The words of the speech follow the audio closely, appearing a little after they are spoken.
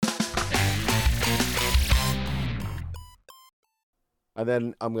and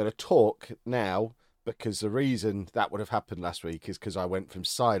then I'm going to talk now, because the reason that would have happened last week is because I went from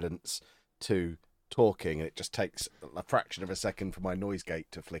silence to talking, and it just takes a fraction of a second for my noise gate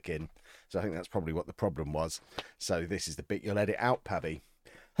to flick in. So I think that's probably what the problem was. So this is the bit you'll edit out, Pabby.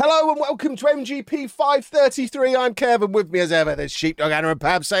 Hello and welcome to MGP533. I'm Kevin. With me as ever, there's Sheepdog, Anna and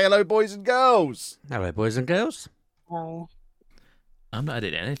Pab. Say hello, boys and girls. Hello, boys and girls. Oh. I'm not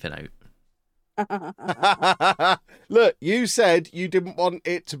editing anything out. Look, you said you didn't want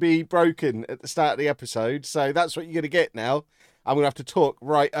it to be broken at the start of the episode, so that's what you're going to get now. I'm going to have to talk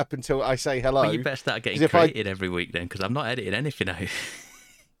right up until I say hello. Well, you better start getting created every week then, because I'm not editing anything out.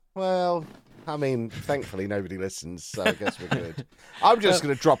 Well, I mean, thankfully nobody listens, so I guess we're good. I'm just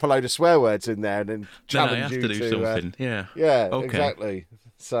going to drop a load of swear words in there and then challenge you to do something. Yeah. Yeah, okay. Exactly.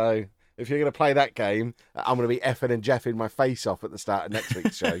 So if you're going to play that game, I'm going to be effing and jeffing my face off at the start of next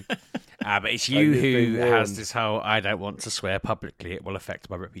week's show. But it's you who has this whole I don't want to swear publicly, it will affect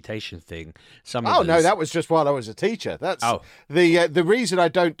my reputation thing. No, that was just while I was a teacher. That's the reason I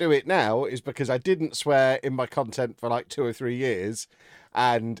don't do it now is because I didn't swear in my content for like 2 or 3 years,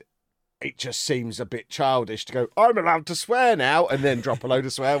 and it just seems a bit childish to go, I'm allowed to swear now, and then drop a load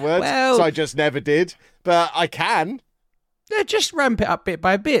of swear words. So I just never did, but I can. Yeah, just ramp it up bit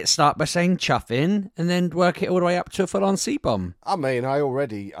by bit. Start by saying chuffing, and then work it all the way up to a full-on C-bomb. I mean, I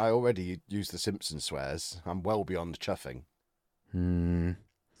already use the Simpsons swears. I'm well beyond chuffing. So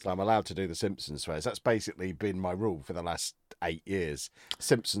I'm allowed to do the Simpsons swears. That's basically been my rule for the last 8 years.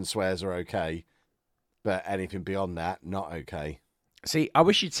 Simpsons swears are okay, but anything beyond that, not okay. See, I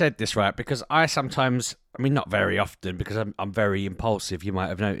wish you'd said this right, because I sometimes, I mean, not very often, because I'm very impulsive, you might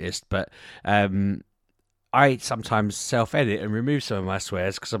have noticed, but I sometimes self-edit and remove some of my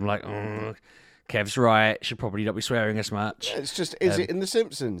swears because I'm like, Kev's right, should probably not be swearing as much. It's just, is it in The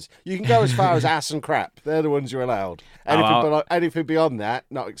Simpsons? You can go as far as ass and crap. They're the ones you're allowed. Anything beyond that,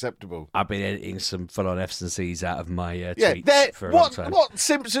 not acceptable. I've been editing some full-on F's and C's out of my tweets for a long time. What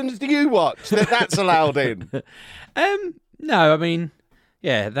Simpsons do you watch that's allowed in? No, I mean,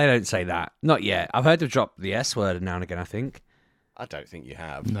 yeah, they don't say that. Not yet. I've heard them drop the S word now and again, I think. I don't think you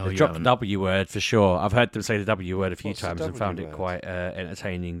have. No, They've you dropped haven't. the W word for sure. I've heard them say the W word a few What's the times and found W it quite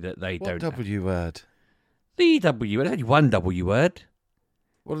entertaining that they What don't. W word? The W word. There's only one W word.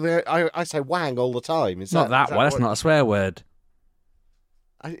 Well, I say wang all the time. Is Not that one. That's not a swear word.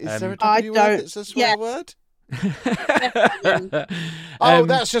 Is there a W word that's a swear word?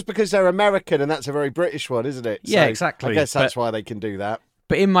 That's just because they're American and that's a very British one, isn't it? Yeah, so exactly. I guess that's why they can do that.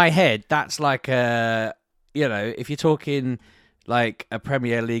 But in my head, that's like if you're talking like a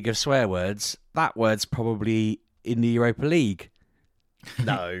Premier League of swear words, that word's probably in the Europa League.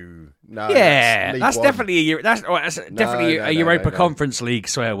 No. Yeah, that's One. definitely a Europa Conference League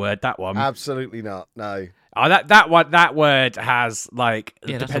swear word. That one, absolutely not. No. Oh, that word has like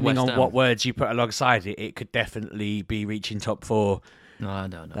depending on Ham. what words you put alongside it, it could definitely be reaching top 4. No.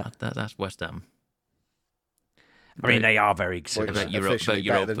 That's West Ham. I mean, they are very Well, good.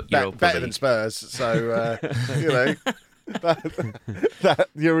 Europa better than Spurs. So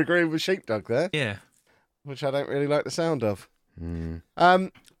you're agreeing with Sheepdog there. Yeah. Which I don't really like the sound of.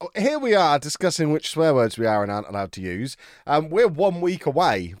 Here we are discussing which swear words we are and aren't allowed to use. We're 1 week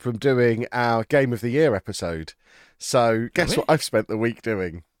away from doing our Game of the Year episode. So guess what I've spent the week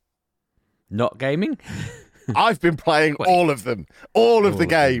doing? Not gaming? I've been playing all of them. All of the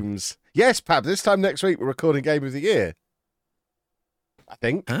games. Yes, Pab, this time next week we're recording Game of the Year. I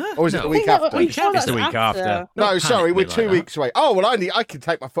think. Huh? Or is it the week after? It's the week after. No, sorry, we're panic 2 like weeks away. Oh, well, I can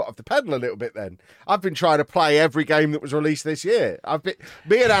take my foot off the pedal a little bit then. I've been trying to play every game that was released this year.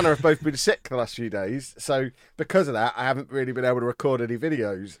 Me and Anna have both been sick the last few days, so because of that, I haven't really been able to record any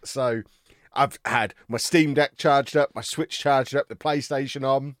videos. So I've had my Steam Deck charged up, my Switch charged up, the PlayStation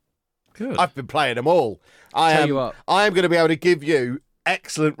on. Good. I've been playing them all. I am going to be able to give you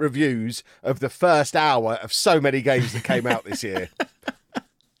excellent reviews of the first hour of so many games that came out this year.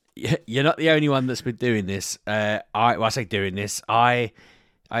 You're not the only one that's been doing this. I say doing this. I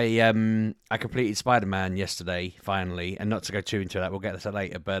completed Spider-Man yesterday, finally, and not to go too into that, we'll get to that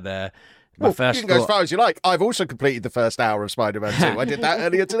later. But you can go as far as you like. I've also completed the first hour of Spider-Man 2. I did that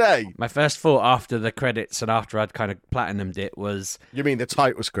earlier today. My first thought after the credits and after I'd kind of platinumed it was... You mean the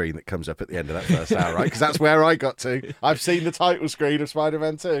title screen that comes up at the end of that first hour, right? Because that's where I got to. I've seen the title screen of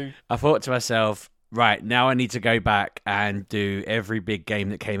Spider-Man 2. I thought to myself, right, now I need to go back and do every big game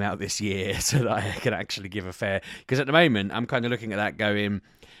that came out this year so that I can actually give a fair... Because at the moment, I'm kind of looking at that going,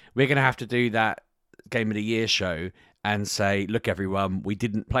 we're going to have to do that Game of the Year show and say, look, everyone, we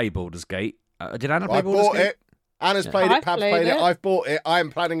didn't play Baldur's Gate. Did Anna play Baldur's Gate? Anna's played it, I've Pab's played played it, it. I've bought it. I am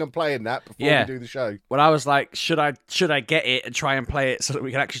planning on playing that before we do the show. Well, I was like, should I get it and try and play it so that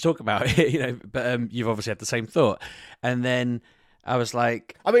we can actually talk about it? But you've obviously had the same thought. And then I was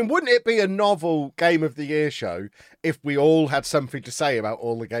like, I mean, wouldn't it be a novel Game of the Year show if we all had something to say about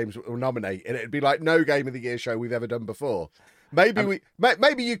all the games that were nominated? It'd be like no Game of the Year show we've ever done before. Maybe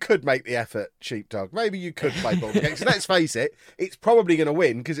maybe you could make the effort, Sheepdog. Maybe you could play Baldur's Gate. So let's face it, it's probably going to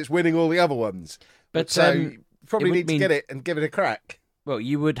win because it's winning all the other ones. but So you probably need to mean- get it and give it a crack. well,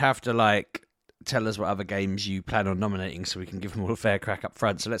 you would have to like tell us what other games you plan on nominating so we can give them all a fair crack up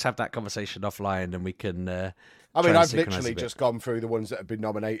front. So let's have that conversation offline and we can. I try mean, and I've synchronise literally a bit. just gone through the ones that have been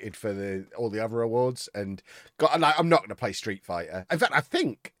nominated for all the other awards and got. And I'm not going to play Street Fighter. In fact,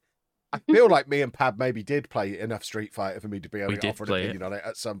 I feel like me and Pab maybe did play enough Street Fighter for me to be able We to did offer an play opinion on it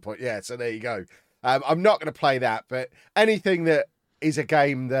at some point. Yeah, so there you go. I'm not going to play that, but anything that is a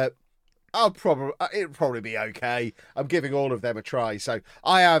game that it'll probably be okay. I'm giving all of them a try. So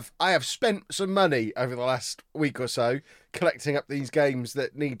I have spent some money over the last week or so collecting up these games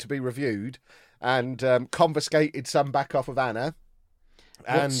that need to be reviewed, and confiscated some back off of Anna.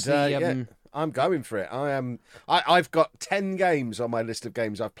 What's And I'm going for it. I've got 10 games on my list of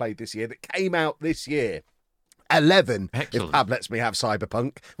games I've played this year that came out this year. 11 Excellent. if Pab lets me have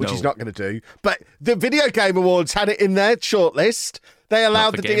Cyberpunk, which No. he's not going to do. But the Video Game Awards had it in their shortlist. They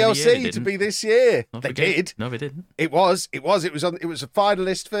allowed for the Game of the Year, DLC they to didn't. be this year. Not They for Game- did. No, they didn't. It was a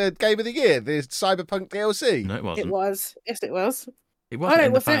finalist for Game of the Year, the Cyberpunk DLC. No, it It wasn't. was. Yes, it was. It Oh, wasn't. no,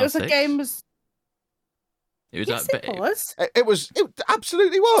 in it the wasn't. It final was a six. game. Was It was yes, that, it was. It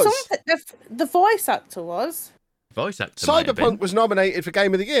absolutely was. The voice actor was. voice actor. might have been. Cyberpunk was nominated for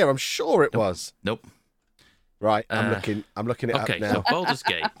Game of the Year. I'm sure it was. Nope. Right, I'm Uh, looking it Okay, up now. so Baldur's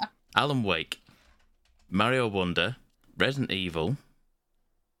Gate, Alan Wake, Mario Wonder, Resident Evil,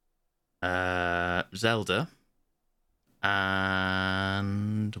 Zelda,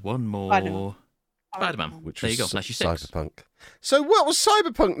 and one more. Spider-Man. Which There was you go. That's your six. Cyberpunk. So what was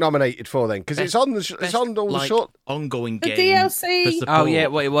Cyberpunk nominated for then? Because it's on it's Best, on all the like, short. ongoing The game. DLC. for support. Oh yeah,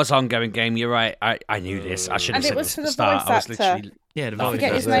 well it was ongoing game. You're right. I knew this. I should have And it said was this for at the the start. voice I was actor. literally Yeah, the I voice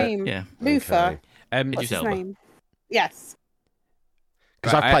forget his was it? name. Yeah. Luther. Idris What's his Elba. name? Yes.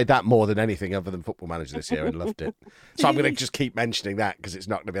 Because Right, I've played that more than anything other than Football Manager this year and loved it. So I'm going to just keep mentioning that because it's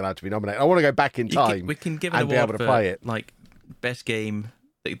not going to be allowed to be nominated. I want to go back in time We can give an and be award able to for, play it. like best game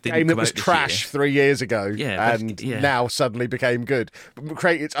that didn't Game that come was out this trash year. 3 years ago Yeah, and yeah. now suddenly became good. But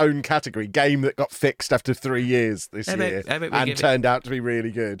create its own category. Game that got fixed after 3 years this I bet- year I bet we and give it- turned out to be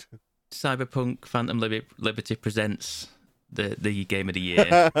really good. Cyberpunk Phantom Liberty presents the game of the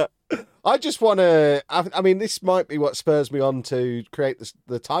year. I just want to. I mean, this might be what spurs me on to create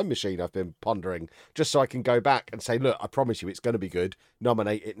the time machine I've been pondering, just so I can go back and say, look, I promise you it's going to be good.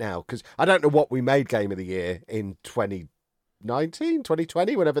 Nominate it now. Because I don't know what we made Game of the Year in 2019,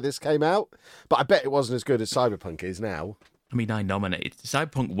 2020, whenever this came out. But I bet it wasn't as good as Cyberpunk is now. I mean, I nominated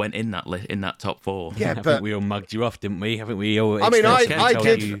Cyberpunk went in that top four. Yeah, I but think we all mugged you off, didn't we? I think we all. I mean, I explicitly told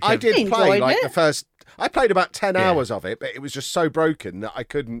did you- I did I play enjoyed like it. the first. I played about 10 Yeah. hours of it, but it was just so broken that I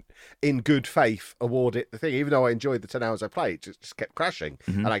couldn't, in good faith, award it the thing. Even though I enjoyed the 10 hours I played, it just kept crashing,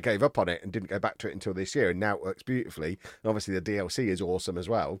 and I gave up on it and didn't go back to it until this year. And now it works beautifully. And obviously, the DLC is awesome as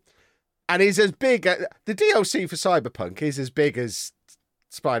well, and is as big. The DLC for Cyberpunk is as big as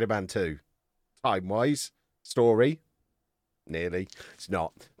Spider-Man 2, time-wise, story. Nearly, it's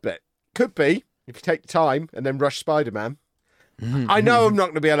not, but could be if you take the time and then rush Spider-Man. I know I'm not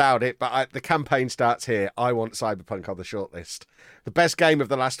going to be allowed it, but the campaign starts here. I want Cyberpunk on the shortlist. The best game of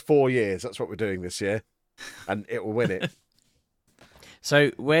the last 4 years. That's what we're doing this year, and it will win it.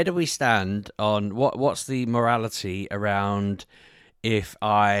 So where do we stand on what's the morality around if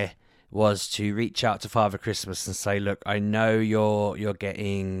I was to reach out to Father Christmas and say, look, I know you're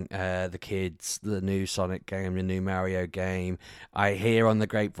getting the kids the new Sonic game, the new Mario game. I hear on the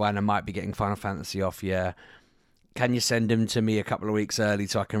grapevine I might be getting Final Fantasy off you. Can you send them to me a couple of weeks early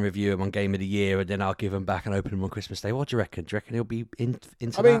so I can review them on Game of the Year, and then I'll give them back and open them on Christmas Day? What do you reckon? Do you reckon he'll be into I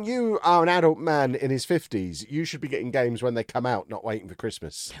that? mean, you are an adult man in his 50s. You should be getting games when they come out, not waiting for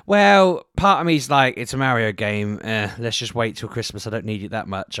Christmas. Well, part of me's like, it's a Mario game. Let's just wait till Christmas. I don't need it that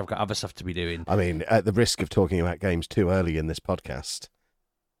much. I've got other stuff to be doing. I mean, at the risk of talking about games too early in this podcast,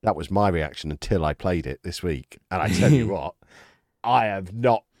 that was my reaction until I played it this week. And I tell you what, I have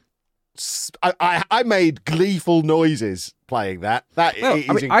not. I made gleeful noises playing that. That Well, is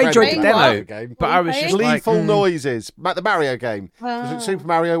I mean, incredible. I enjoyed the Playing demo, Mario game. but I was just like, Gleeful noises. The Mario game, Ah. Super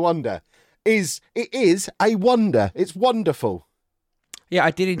Mario Wonder, is a wonder. It's wonderful. Yeah,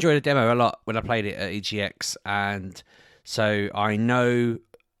 I did enjoy the demo a lot when I played it at EGX, and so I know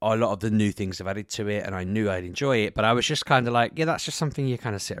a lot of the new things have added to it, and I knew I'd enjoy it. But I was just kind of like, yeah, that's just something you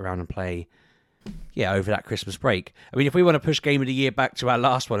kind of sit around and play. Yeah, over that Christmas break. I mean, if we want to push Game of the Year back to our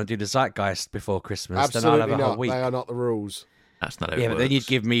last one and do the Zeitgeist before Christmas, then I'll have a whole week. They are not the rules. That's not how it Yeah, but then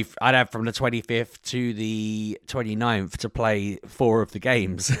works. I'd have from the 25th to the 29th to play 4 of the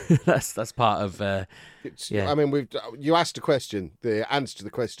games. that's part of, yeah. I mean, you asked a question. The answer to the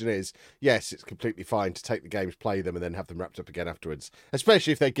question is yes, it's completely fine to take the games, play them, and then have them wrapped up again afterwards.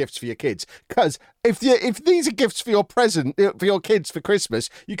 Especially if they're gifts for your kids. Because if these are gifts for your for your kids for Christmas,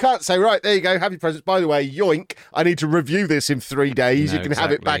 you can't say, right, there you go, have your presents. By the way, yoink, I need to review this in 3 days. No, you can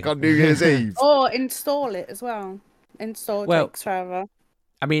have it back exactly. on New Year's Eve. Or install it as well. Install takes forever.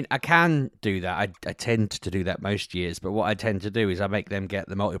 I mean, I can do that. I tend to do that most years, but what I tend to do is I make them get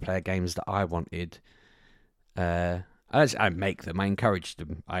the multiplayer games that I wanted. I make them. I encourage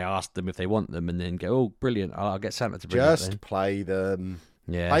them. I ask them if they want them, and then go, "Oh, brilliant! I'll get Santa to bring Just them." play them.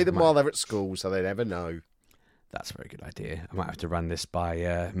 Yeah, Play them while they're at school, so they never know. That's a very good idea. I might have to run this by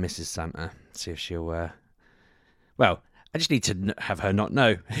Mrs. Santa, see if she'll. Well, I just need to have her not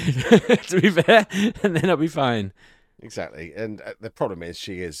know, to be fair, and then I'll be fine. Exactly. And the problem is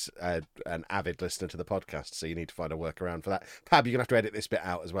she is an avid listener to the podcast, so you need to find a workaround for that. Pab, you're going to have to edit this bit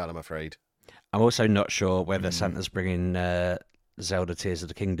out as well, I'm afraid. I'm also not sure whether Santa's bringing Zelda Tears of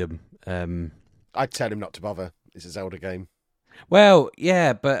the Kingdom. I'd tell him not to bother. It's a Zelda game. Well,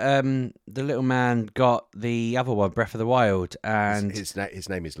 yeah, but the little man got the other one, Breath of the Wild, and His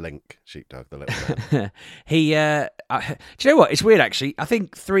name is Link, Sheepdog, the little man. he. Do you know what? It's weird, actually. I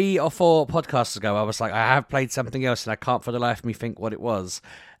think 3 or 4 podcasts ago, I was like, I have played something else, and I can't for the life of me think what it was.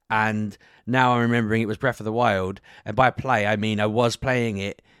 And now I'm remembering it was Breath of the Wild, and by play, I mean I was playing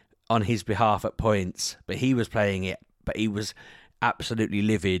it on his behalf at points, but he was playing it, but he was absolutely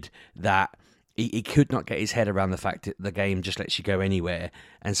livid that he could not get his head around the fact that the game just lets you go anywhere.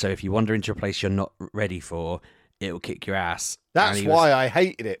 And so if you wander into a place you're not ready for, it will kick your ass. That's why I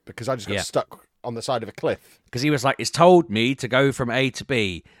hated it, because I just got stuck on the side of a cliff. Because he was like, it's told me to go from A to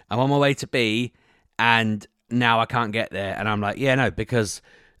B. I'm on my way to B, and now I can't get there. And I'm like, yeah, no, because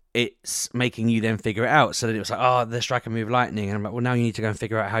it's making you then figure it out. So then it was like, oh, the strike and move lightning. And I'm like, well, now you need to go and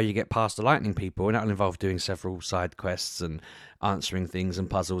figure out how you get past the lightning people. And that'll involve doing several side quests and answering things and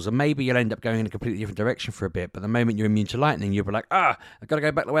puzzles. And maybe you'll end up going in a completely different direction for a bit. But the moment you're immune to lightning, you'll be like, I've got to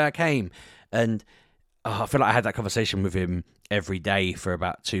go back the way I came. And I feel like I had that conversation with him every day for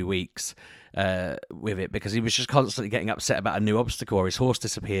about 2 weeks with it, because he was just constantly getting upset about a new obstacle, or his horse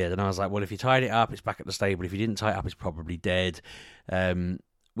disappeared. And I was like, well, if you tied it up, it's back at the stable. If you didn't tie it up, it's probably dead.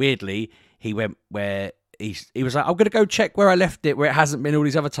 Weirdly, he went where he was like, I'm going to go check where I left it, where it hasn't been all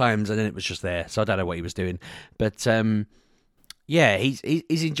these other times, and then it was just there. So I don't know what he was doing. But yeah,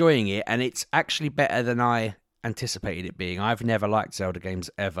 he's enjoying it, and it's actually better than I anticipated it being. I've never liked Zelda games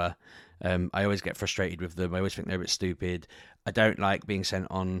ever. I always get frustrated with them. I always think they're a bit stupid. I don't like being sent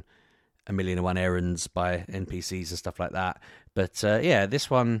on 1,000,001 errands by NPCs and stuff like that. But yeah, this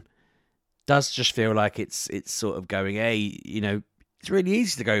one does just feel like it's sort of going, hey, you know, it's really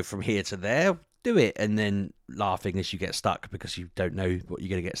easy to go from here to there. Do it, and then laughing as you get stuck because you don't know what you're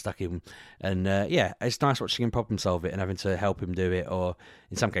going to get stuck in. And yeah, it's nice watching him problem solve it and having to help him do it, or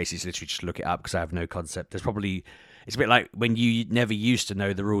in some cases literally just look it up because I have no concept. It's a bit like when you never used to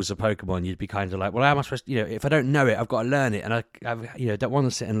know the rules of Pokemon. You'd be kind of like, well, how am I supposed to, if I don't know it, I've got to learn it, and I don't want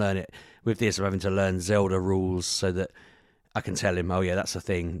to sit and learn it. With this, I'm having to learn Zelda rules so that I can tell him, oh yeah, that's a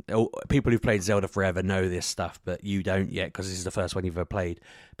thing. People who've played Zelda forever know this stuff, but you don't yet because this is the first one you've ever played.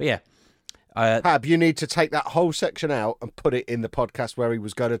 But yeah. Pab, you need to take that whole section out and put it in the podcast where he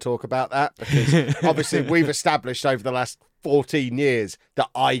was going to talk about that, because obviously we've established over the last 14 years that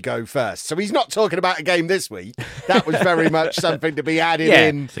I go first. So he's not talking about a game this week. That was very much something to be added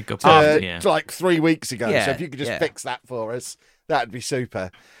in like 3 weeks ago. Yeah, so if you could just fix that for us, that'd be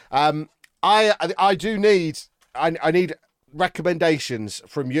super. I do need... I need recommendations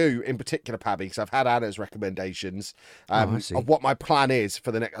from you in particular, Pabby, because I've had Anna's recommendations of what my plan is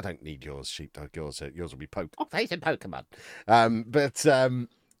for the next. I don't need yours, Sheepdog. Yours will be Pokemon. But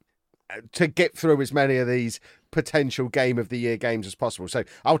to get through as many of these potential Game of the Year games as possible. So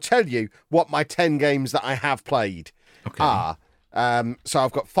I'll tell you what my 10 games that I have played are. So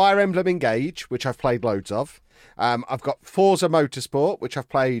I've got Fire Emblem Engage, which I've played loads of. I've got Forza Motorsport, which I've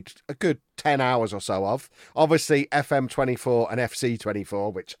played a good 10 hours or so of. Obviously, FM24 and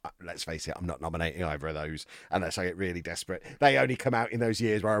FC24, which, let's face it, I'm not nominating either of those unless I get really desperate. They only come out in those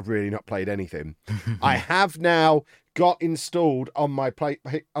years where I've really not played anything. I have now got installed on my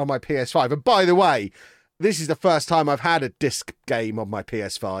PS5. And by the way, this is the first time I've had a disc game on my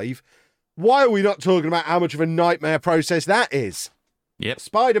PS5. Why are we not talking about how much of a nightmare process that is? Yep.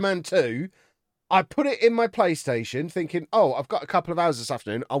 Spider-Man 2, I put it in my PlayStation thinking, oh, I've got a couple of hours this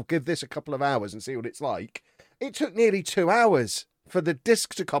afternoon. I'll give this a couple of hours and see what it's like. It took nearly 2 hours for the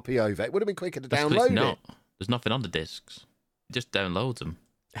disc to copy over. It would have been quicker to download it. There's nothing on the discs. It just downloads them.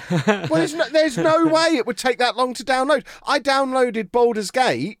 Well, there's no way it would take that long to download. I downloaded Baldur's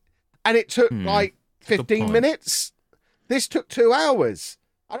Gate and it took like 15 minutes. This took 2 hours.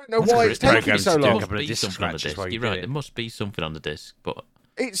 I don't know why it's taking so long. You're right. There must be something on the disc, but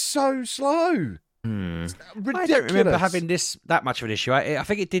it's so slow. It's ridiculous. I don't remember having that much of an issue. I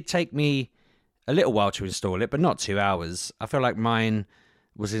think it did take me a little while to install it, but not 2 hours. I feel like mine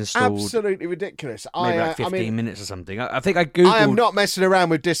was installed absolutely ridiculous. Maybe like 15 minutes or something. I think I googled. I am not messing around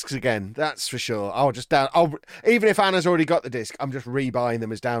with discs again. That's for sure. Even if Anna's already got the disc, I'm just rebuying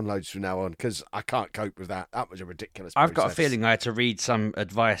them as downloads from now on because I can't cope with that. That was a ridiculous process. I've got a feeling I had to read some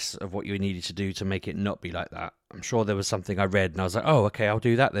advice of what you needed to do to make it not be like that. I'm sure there was something I read and I was like, oh, okay, I'll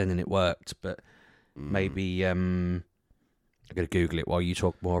do that then, and it worked. But maybe I'm going to Google it while you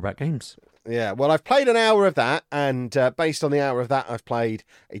talk more about games. Yeah, well, I've played an hour of that, and based on the hour of that I've played,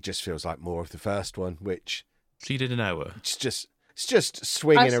 it just feels like more of the first one, which... So you did an hour? It's just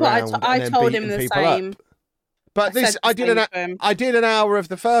swinging around and then beating people up. But I did an hour of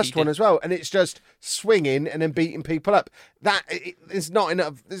the first one as well, and it's just swinging and then beating people up. That is not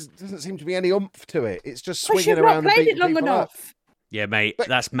enough. There doesn't seem to be any oomph to it. It's just swinging around and beating people up. Yeah, mate,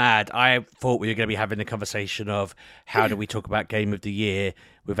 that's mad. I thought we were going to be having a conversation of how do we talk about Game of the Year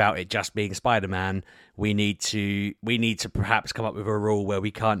without it just being Spider-Man. We need to perhaps come up with a rule where we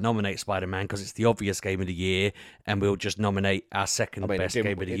can't nominate Spider-Man because it's the obvious Game of the Year, and we'll just nominate our second best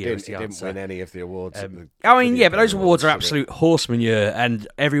Game of the Year. It didn't win any of the awards. But those awards are absolute horse manure, and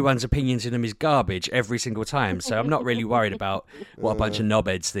everyone's opinions in them is garbage every single time. So I'm not really worried about what a bunch of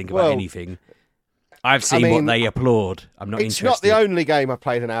knobheads think about anything. I've seen what they applaud. I'm not interested. It's not the only game I've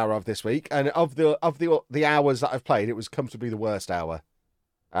played an hour of this week, and of the hours that I've played, it was comfortably the worst hour.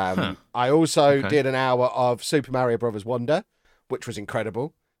 I also did an hour of Super Mario Brothers Wonder, which was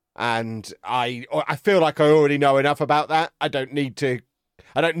incredible, and I feel like I already know enough about that. I don't need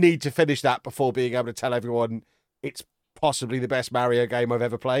to finish that before being able to tell everyone it's possibly the best Mario game I've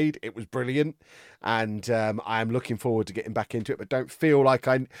ever played. It was brilliant, and I am looking forward to getting back into it, but don't feel like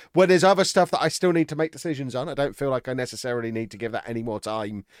there's other stuff that I still need to make decisions on. I don't feel like I necessarily need to give that any more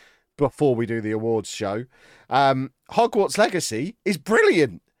time before we do the awards show. Hogwarts Legacy is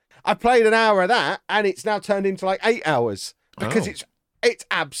brilliant. I played an hour of that, and it's now turned into like 8 hours because it's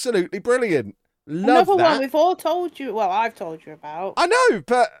absolutely brilliant. Another one we've all told you. Well, I've told you about. I know,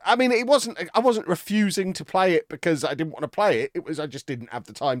 but I mean, I wasn't refusing to play it because I didn't want to play it. It was I just didn't have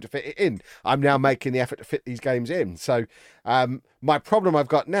the time to fit it in. I'm now making the effort to fit these games in. So, my problem I've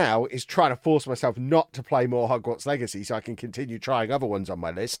got now is trying to force myself not to play more Hogwarts Legacy so I can continue trying other ones on my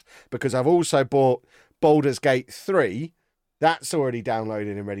list, because I've also bought Baldur's Gate 3. That's already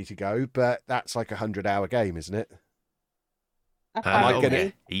downloaded and ready to go, but that's like a 100-hour game, isn't it? Am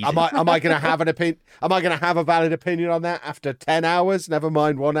I gonna have an opinion? Am I gonna have a valid opinion on that after 10 hours? Never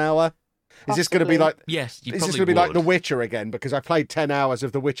mind 1 hour. Is this going to be like? Yes, is this going to be like The Witcher again? Because I played 10 hours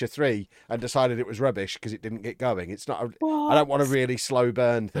of The Witcher 3 and decided it was rubbish because it didn't get going. It's not. I don't want a really slow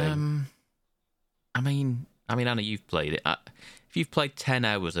burn thing. I mean, Anna, you've played it. If you've played 10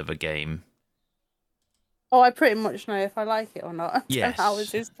 hours of a game. Oh, I pretty much know if I like it or not. Yes. 10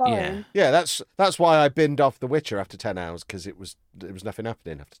 hours is fine. Yeah, that's why I binned off The Witcher after 10 hours, because there was nothing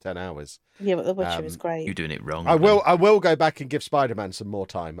happening after 10 hours. Yeah, but The Witcher was great. You're doing it wrong. I will go back and give Spider-Man some more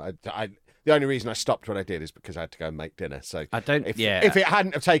time. The only reason I stopped when I did is because I had to go and make dinner. So if it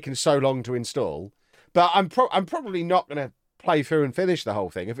hadn't have taken so long to install, but I'm probably not going to play through and finish the whole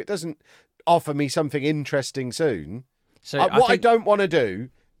thing if it doesn't offer me something interesting soon. So I don't want to do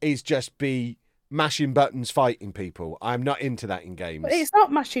is just be mashing buttons fighting people. I'm not into that in games. But it's not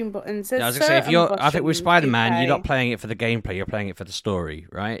mashing buttons. I was going to say, I think with Spider-Man, you're not playing it for the gameplay, you're playing it for the story,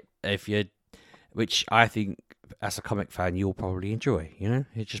 right? Which I think, as a comic fan, you'll probably enjoy, you know?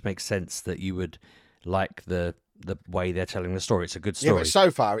 It just makes sense that you would like the way they're telling the story. It's a good story. Yeah, but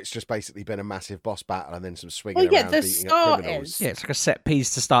so far, it's just basically been a massive boss battle and then some swinging around beating up criminals. Yeah, it's like a set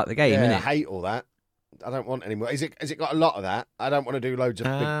piece to start the game, isn't it? I hate all that. I don't want any more. Has it got a lot of that? I don't want to do loads of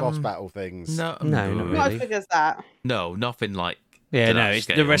big boss battle things. No, not really. Not as big as that. No, nothing like. Yeah, no.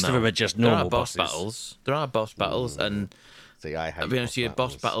 The rest of them are just normal boss battles. There are boss battles, and see, I hate. I'll be honest with you,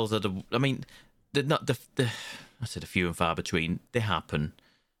 boss battles are the. I mean, they're not the. I said a few and far between. They happen.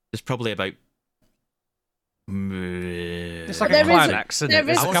 There's probably about It's like But a climax, isn't it? there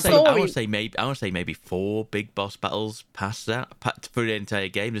is There's a a couple of... story. I would say maybe 4 big boss battles past that through the entire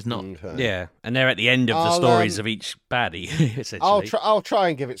game. There's not. Okay. Yeah, and they're at the end of the stories of each baddie, essentially. I'll try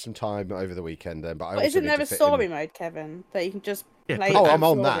and give it some time over the weekend then. But But isn't there a story mode, Kevin, that you can just play? Oh, that I'm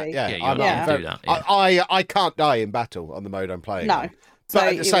on story? that. Yeah, Yeah, I'm you're allowed to do that, yeah. I can't die in battle on the mode I'm playing. No. on. So But at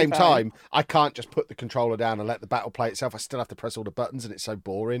the you'll same be fine. time, I can't just put the controller down and let the battle play itself. I still have to press all the buttons, and it's so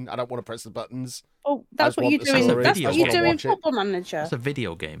boring. I don't want to press the buttons. Oh, that's I what you just do want the in story. that's I what just you wanna do in watch it. Football Manager. It's a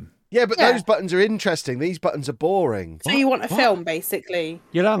video game. Yeah, but Yeah. those buttons are interesting. These buttons are boring. So you want a film, basically?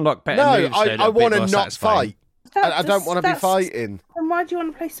 You'll unlock better No, moves. I want to not fight. I don't want to be That's- fighting. Then why do you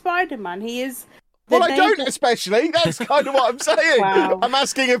want to play Spider-Man? He is. Well, I don't especially. That's kind of what I'm saying. Wow. I'm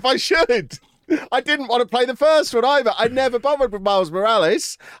asking if I should. I didn't want to play the first one either. I never bothered with Miles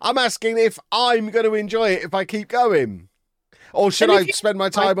Morales. I'm asking if I'm going to enjoy it if I keep going. Or should And I if you- spend my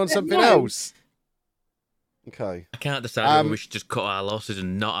time on something no. else? Okay. I can't decide whether we should just cut our losses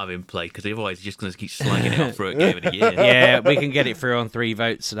and not have him play, because otherwise he's just going to keep slagging it off for a game of the year. Yeah, we can get it through on 3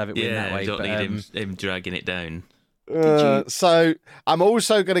 votes and have it win that Yeah, way. you don't But, need him dragging it down. So I'm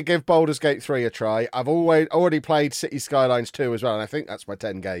also going to give Baldur's Gate 3 a try. I've already played City Skylines 2 as well, and I think that's my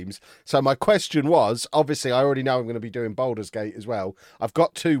 10 games. So my question was, obviously, I already know I'm going to be doing Baldur's Gate as well. I've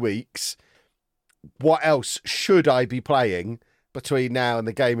got 2 weeks. What else should I be playing between now and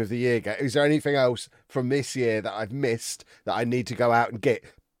the Game of the Year? Is there anything else from this year that I've missed that I need to go out and get?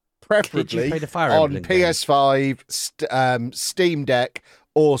 Preferably play the Fire on Emblem game? PS5, Steam Deck,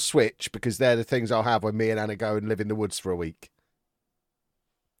 or Switch, because they're the things I'll have when me and Anna go and live in the woods for a week.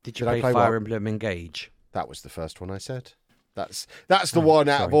 Did you Did I play play Fire what? Emblem Engage? That was the first one I said. That's the one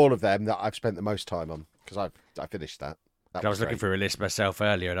out of sorry. all of them that I've spent the most time on, because I finished that. I was looking great. through a list myself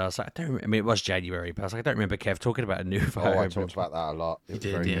earlier, and I was like, I mean, it was January, but I was like, I don't remember Kev talking about a new Fire Oh, I Emblem. talked about that a lot. It was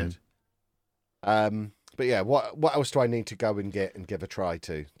did, very yeah. good. But yeah, what else do I need to go and get and give a try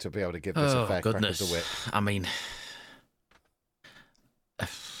to be able to give this a fair crack of the whip? I mean,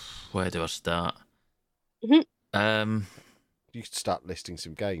 where do I start? Mhm. You could start listing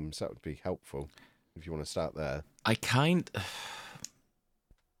some games. That would be helpful if you want to start there.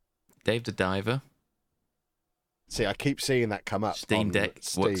 Dave the Diver. See, I keep seeing that come up. Steam on Deck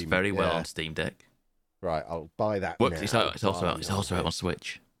Steam. works very well Yeah. on Steam Deck. Right, I'll buy that. Works. now. It's also out on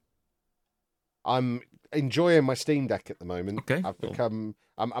Switch. I'm enjoying my Steam Deck at the moment. Okay, I've cool. become.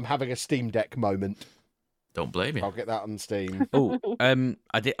 I'm having a Steam Deck moment. Don't blame I'll you. get that on Steam. Oh,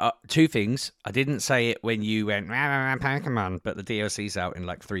 I did 2 things. I didn't say it when you went rah, rah, rah, Pokemon, but the DLC's out in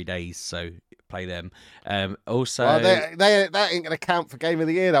like 3 days, so play them. Also, Well, that ain't going to count for Game of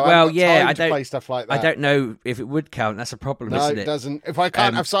the Year though. Well, I haven't got yeah, time I to don't- play stuff like that. I don't know if it would count. That's a problem, No, isn't it it? doesn't. If I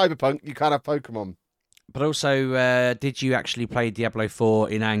can't have Cyberpunk, you can't have Pokemon. But also, did you actually play Diablo 4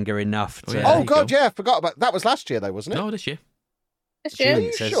 in anger enough to? Yeah, Oh there you God, go. yeah, I forgot about that. Was last year though, wasn't it? No, this year. It's June. Are June. you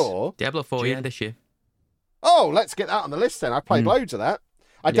it says- sure? Diablo 4, June. yeah, this year. Oh, let's get that on the list then. I played loads of that.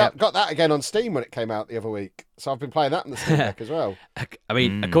 I Yeah. got that again on Steam when it came out the other week, so I've been playing that on the Steam Deck as well. I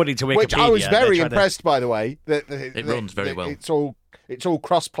mean, according to Wikipedia, Which I was they're very trying to- impressed, by the way. It runs very well. It's all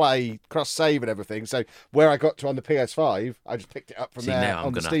cross-play, cross-save, and everything. So where I got to on the PS5, I just picked it up from See, there now I'm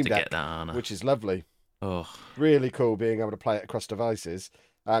on the going to have Steam to Deck, get that, aren't I? which is lovely. Oh, Really cool being able to play it across devices.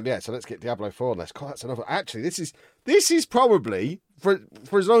 Yeah, so let's get Diablo 4 on this. God, that's another. Actually, this is probably for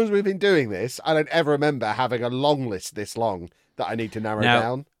as long as we've been doing this, I don't ever remember having a long list this long that I need to narrow Now,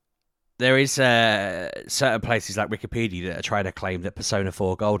 down. There is certain places like Wikipedia that are trying to claim that Persona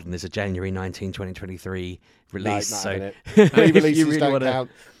 4 Golden is a January 19, 2023 release. No, not so having it. if Re-releases you really don't wanna-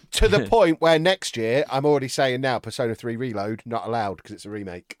 count. To the point where next year, I'm already saying now, Persona 3 Reload not allowed because it's a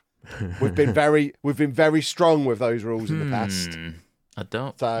remake. We've been very strong with those rules in the past. I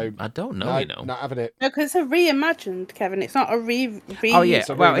don't know, No, you know. not having it. No, because it's a reimagined, Kevin. It's not a re. Oh yeah, It's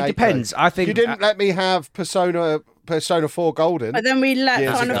a well it remake, depends. though. I think You didn't let me have Persona 4 Golden. But then we let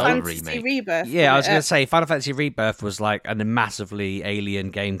Years Final ago. Fantasy Remake. Rebirth. Yeah, I was from going it. to say Final Fantasy Rebirth was like a massively alien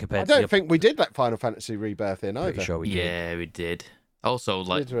game I compared to don't the think we did let Final Fantasy Rebirth in either. pretty sure we did. Yeah, we did. Also,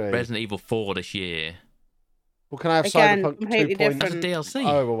 like Did we? Resident Evil 4 this year. Well, can I have Again, Cyberpunk completely 2.0? That's a different. DLC.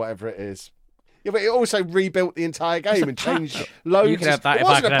 Oh, or whatever it is. Yeah, but it also rebuilt the entire It's game a and changed patch. loads. You can have that It if I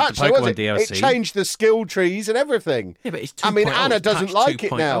wasn't could a have patch, the though, was Pokemon it? DLC. It changed the skill trees and everything. Yeah, but it's 2.0. I mean, Anna it's doesn't patch like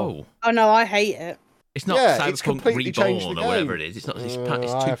it 2.0. now. Oh no, I hate it. It's not Yeah, it's Cyberpunk completely changed Reborn the or whatever it game. is. It's not. It's, I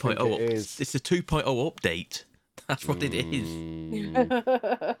it's think 2.0. it is. It's a 2.0 update. That's what it is.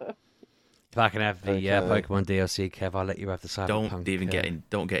 If I can have the Okay. Pokemon DLC, Kev, I'll let you have the Cyberpunk.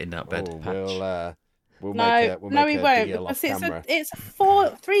 Don't get in that bed. Oh, we'll No, make no, a we won't. deal off Because camera. it's a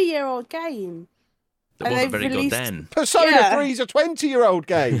 3-year-old game. That wasn't very good then. Persona 3 is a 20-year-old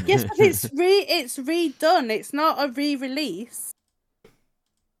game. Yes, but it's redone. It's not a re-release.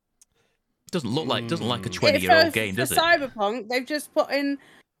 Doesn't look like a 20-year-old game, does it? For Cyberpunk, they've just put in.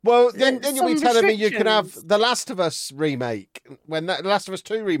 Well, then you'll be telling me you can have restrictions. The Last of Us remake when The Last of Us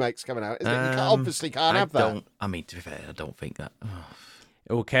 2 remake's coming out. Isn't it? You obviously can't have that. I mean, to be fair, I don't think that.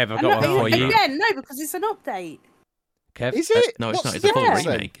 Oh, Kev, I've got one for you. Again, no, because it's an update. Kev, Is it? No, it's What's not. It's a full difference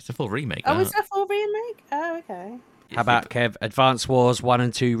then? remake. It's a full remake. Oh, is that a full remake? Oh, okay. how about Kev? Advance Wars 1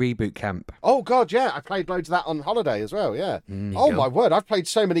 and 2 Reboot Camp. Oh, God, yeah. I played loads of that on holiday as well, yeah. go. My word. I've played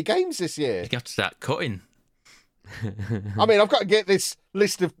so many games this year. You have to start cutting. I mean, I've got to get this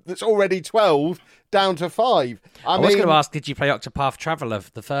list that's already 12 down to 5. I was going to ask, did you play Octopath Traveler,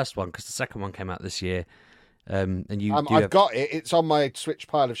 the first one? Because the second one came out this year. And I've got it. It's on my Switch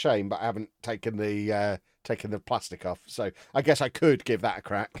pile of shame, but I haven't taken the plastic off. So I guess I could give that a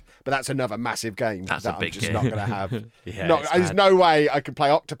crack. But that's another massive game That's that a big I'm just game. not going to have. Yeah, There's no way I can play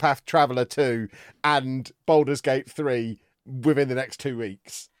Octopath Traveler 2 and Baldur's Gate 3 within the next 2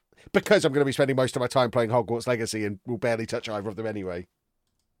 weeks. Because I'm going to be spending most of my time playing Hogwarts Legacy and will barely touch either of them anyway.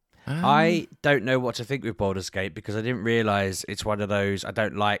 I don't know what to think with Baldur's Gate because I didn't realise it's one of those. I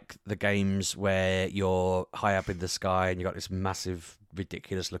don't like the games where you're high up in the sky and you've got this massive,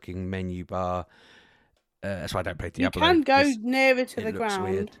 ridiculous looking menu bar. That's why I don't play Diablo. You can go 'cause nearer to it the looks ground.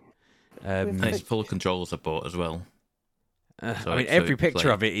 weird. And it's full control support as well. I mean, every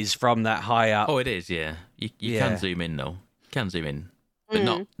picture of it is from that high up. Oh, it is, yeah. You can zoom in though. You can zoom in, but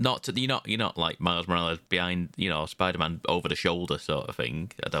you're not like Miles Morales behind, Spider-Man over the shoulder sort of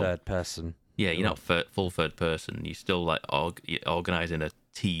thing. Third person. Yeah, you're not full third person. You're still like organising a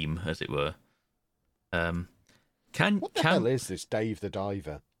team, as it were. What the hell is this Dave the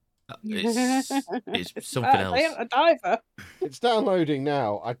Diver? It's something else. A diver. It's downloading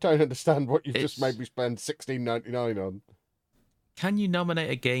now. I don't understand what you've just made me spend $16.99 on. Can you nominate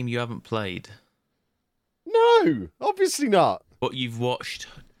a game you haven't played? No, obviously not. But you've watched.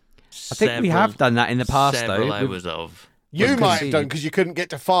 I think we have done that in the past, several though. hours of. You might have done because you couldn't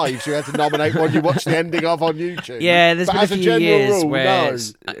get to 5, so you had to nominate one you watched the ending of on YouTube. Yeah, there's but been a as few general years rule, where no.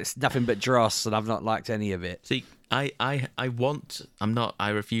 it's nothing but dross, and I've not liked any of it. See, I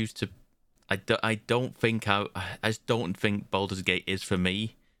refuse to. I just don't think Baldur's Gate is for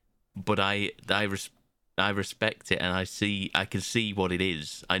me. But I respect it, and I can see what it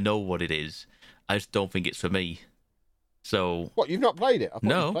is. I know what it is. I just don't think it's for me. So What, you've not played it? I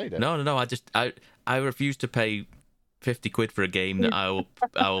thought you played it. No. I refuse to pay £50 for a game that I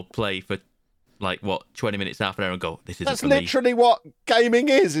will play for 20 minutes, half an hour, and go, this isn't That's for me. literally what gaming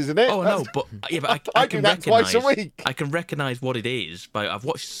is, isn't it? Oh no, but I I can do that twice a recognise. week. I can recognise what it is, but I've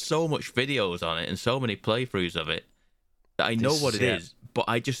watched so much videos on it and so many playthroughs of it that I know what it is. But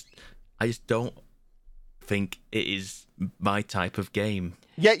I just don't think it is my type of game.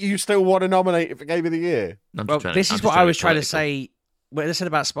 Yet you still want to nominate it for Game of the Year. Well, this is what I was trying to say. When I said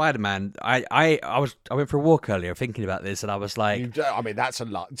about Spider-Man, I went for a walk earlier thinking about this, and I was like, That's a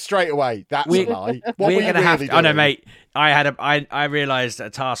lie. Straight away, that's a lie. What we're were you gonna have really to. Oh no, doing? mate. I realised a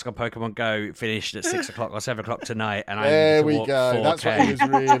task on Pokemon Go finished at 6 o'clock or 7 o'clock tonight, and I There needed to we walk go. 4K. That's what he was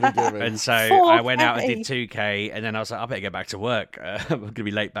really doing. And so I went out and did 2K, and then I was like, I better get back to work. I'm going to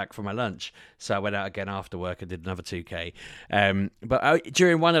be late back for my lunch. So I went out again after work and did another 2K. But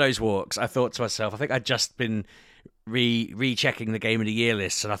during one of those walks, I thought to myself, I think I'd just been rechecking the Game of the Year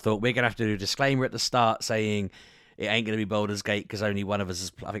list, and I thought we're going to have to do a disclaimer at the start saying it ain't going to be Baldur's Gate because only one of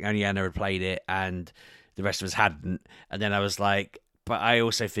us I think only Anna had played it, and the rest of us hadn't. And then I was like, but I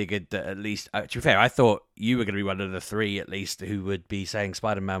also figured that at least, to be fair, I thought you were going to be one of the 3 at least who would be saying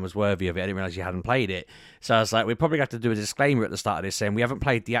Spider-Man was worthy of it. I didn't realise you hadn't played it. So I was like, we're probably going to have to do a disclaimer at the start of this saying we haven't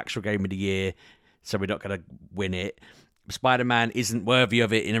played the actual Game of the Year, so we're not going to win it. Spider-Man isn't worthy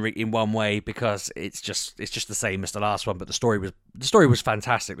of it in one way because it's just the same as the last one, but the story was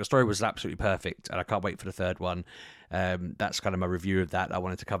fantastic. The story was absolutely perfect, and I can't wait for the third one. That's kind of my review of that I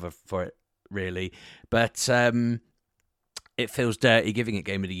wanted to cover for it, really. But it feels dirty giving it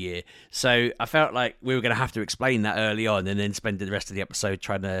Game of the Year. So I felt like we were going to have to explain that early on and then spend the rest of the episode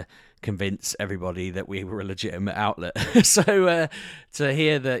trying to convince everybody that we were a legitimate outlet. So to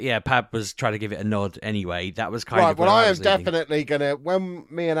hear that, Pab was trying to give it a nod anyway, that was kind of Well, I am was leaning. definitely going to, when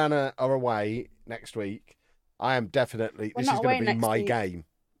me and Anna are away next week, I am definitely, We're this not is going away to be next my week. game.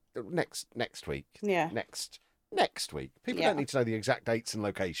 Next week. Yeah. Next week. People don't need to know the exact dates and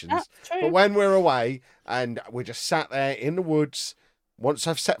locations. That's true. But when we're away and we're just sat there in the woods, once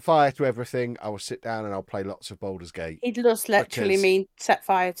I've set fire to everything, I will sit down and I'll play lots of Baldur's Gate. He does literally Because- mean set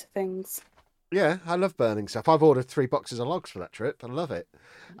fire to things. Yeah, I love burning stuff. I've ordered 3 boxes of logs for that trip. I love it.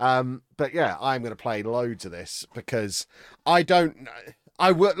 But yeah, I'm going to play loads of this because I don't.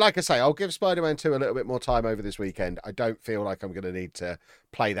 I would, like I say, I'll give Spider-Man 2 a little bit more time over this weekend. I don't feel like I'm going to need to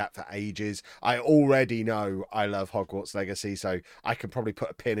play that for ages. I already know I love Hogwarts Legacy, so I can probably put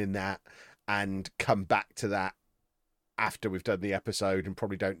a pin in that and come back to that after we've done the episode, and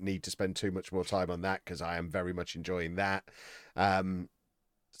probably don't need to spend too much more time on that because I am very much enjoying that.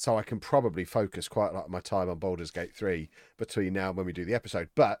 So I can probably focus quite a lot of my time on Baldur's Gate 3 between now and when we do the episode.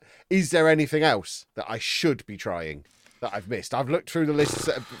 But is there anything else that I should be trying that I've missed? I've looked through the lists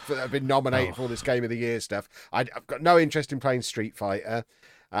that have been nominated for this Game of the Year stuff. I've got no interest in playing Street Fighter.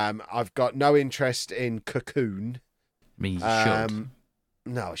 I've got no interest in Cocoon. Me should.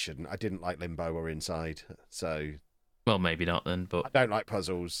 No, I shouldn't. I didn't like Limbo or Inside. So... Well, maybe not then, but... I don't like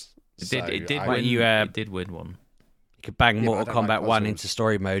puzzles. It did win one. You could bang Mortal Kombat 1 into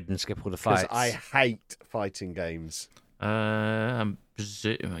story mode and skip all the fights. I hate fighting games. I'm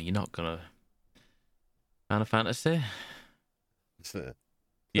presuming you're not gonna Final Fantasy.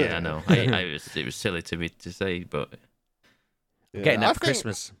 Yeah, I know. It was silly to me to say, but getting that for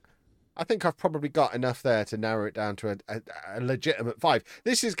Christmas. I think I've probably got enough there to narrow it down to a legitimate 5.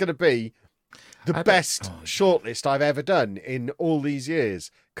 This is going to be the best shortlist I've ever done in all these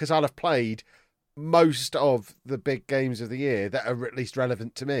years because I'll have played most of the big games of the year that are at least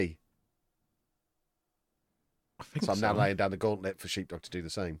relevant to me. So I'm now laying down the gauntlet for Sheepdog to do the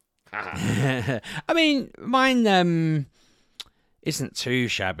same. I mean, mine isn't too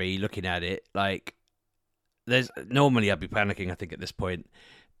shabby looking at it. Like, normally I'd be panicking, I think, at this point.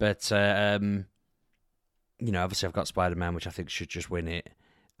 But, obviously I've got Spider-Man, which I think should just win it.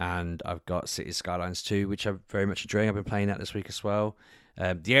 And I've got Cities Skylines 2, which I'm very much enjoying. I've been playing that this week as well.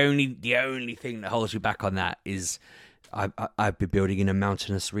 The only thing that holds me back on that is I've been building in a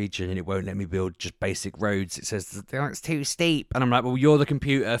mountainous region and it won't let me build just basic roads. It says it's too steep, and I'm like, well, you're the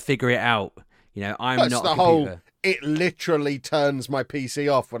computer, figure it out. I'm not a computer. It literally turns my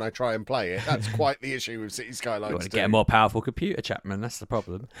PC off when I try and play it. That's quite the issue with Cities Skylines. You want to get a more powerful computer, Chapman. That's the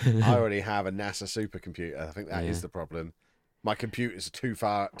problem. I already have a NASA supercomputer. I think that is the problem. My computers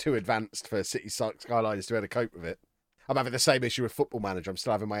are too advanced for Cities Skylines to be able to cope with it. I'm having the same issue with Football Manager. I'm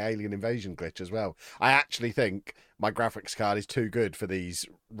still having my Alien Invasion glitch as well. I actually think my graphics card is too good for these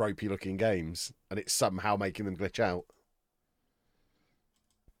ropey-looking games, and it's somehow making them glitch out.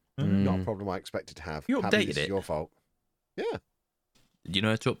 Not a problem I expected to have. You updated It's it? your fault. Yeah. Do you know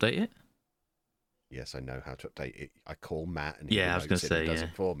how to update it? Yes, I know how to update it. I call Matt, and I was going to say, does it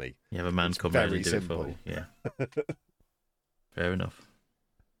for me. You have a man come around and do it for you. Yeah. Fair enough.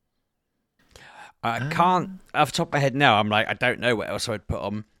 I can't, off the top of my head now, I'm like, I don't know what else I would put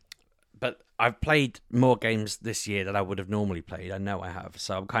on. But I've played more games this year than I would have normally played. I know I have.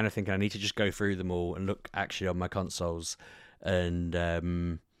 So I'm kind of thinking I need to just go through them all and look actually on my consoles and,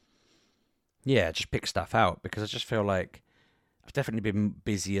 just pick stuff out. Because I just feel like I've definitely been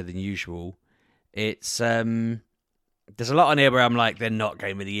busier than usual. It's, there's a lot on here where I'm like, they're not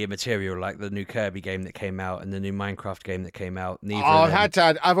Game of the Year material, like the new Kirby game that came out and the new Minecraft game that came out.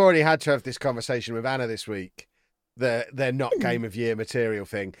 I've already had to have this conversation with Anna this week. They're not Game of Year material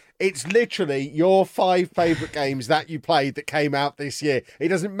thing. It's literally your 5 favourite games that you played that came out this year. It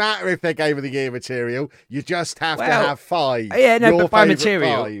doesn't matter if they're Game of the Year material. You just have to have 5. Yeah, no, your but by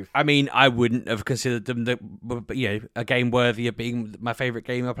material, 5. I mean, I wouldn't have considered them a game worthy of being my favourite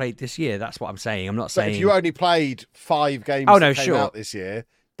game I played this year. That's what I'm saying. I'm not saying... If you only played 5 games that came out this year,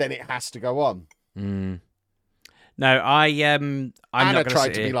 then it has to go on. No, I'm Anna not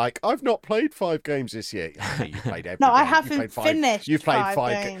tried to be like, I've not played 5 games this year. You played every No, I game. haven't finished. You've played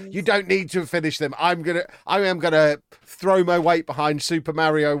 5 games. You don't need to finish them. I am gonna throw my weight behind Super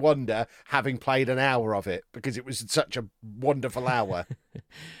Mario Wonder, having played an hour of it because it was such a wonderful hour.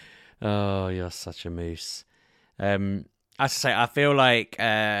 Oh, you're such a moose. As I say, I feel like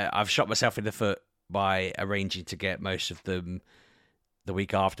I've shot myself in the foot by arranging to get most of them the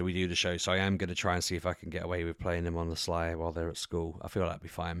week after we do the show, so I am going to try and see if I can get away with playing them on the sly while they're at school. I feel that'll be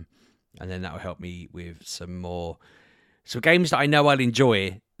fine, and then that will help me with some games that I know I'll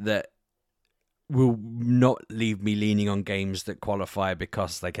enjoy that will not leave me leaning on games that qualify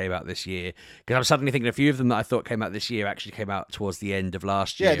because they came out this year. Because I'm suddenly thinking a few of them that I thought came out this year actually came out towards the end of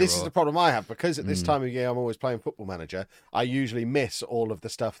last year. Yeah, this is the problem I have, because at this time of year I'm always playing Football Manager. I usually miss all of the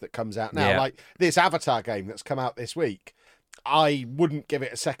stuff that comes out now. Like this Avatar game that's come out this week. I wouldn't give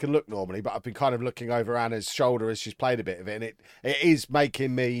it a second look normally, but I've been kind of looking over Anna's shoulder as she's played a bit of it, and it is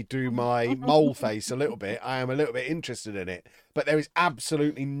making me do my mole face a little bit. I am a little bit interested in it, but there is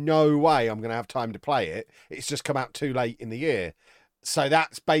absolutely no way I'm going to have time to play it. It's just come out too late in the year. So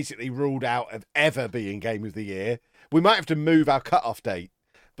that's basically ruled out of ever being Game of the Year. We might have to move our cut-off date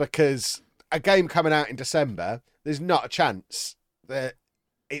because a game coming out in December, there's not a chance that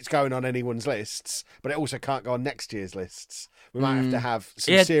it's going on anyone's lists, but it also can't go on next year's lists. We might have to have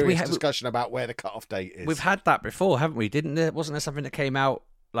some serious discussion about where the cut-off date is. We've had that before, haven't we? Wasn't there something that came out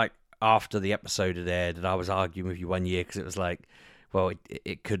like after the episode had aired, and I was arguing with you one year because it was like, well,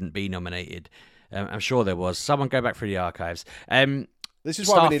 it couldn't be nominated. I'm sure there was. Someone go back through the archives. This is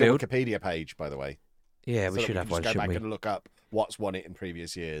why we need a Wikipedia page, by the way. Yeah, we should have one, shouldn't we? Go back and look up what's won it in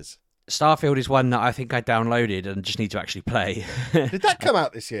previous years. Starfield is one that I think I downloaded and just need to actually play. Did that come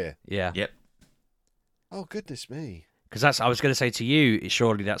out this year? Yeah. Yep. Oh, goodness me. Because I was going to say to you,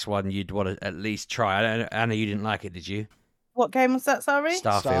 surely that's one you'd want to at least try. Anna, you didn't like it, did you? What game was that, sorry?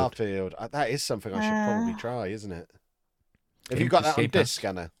 Starfield. That is something I should probably try, isn't it? Have you got that on disc,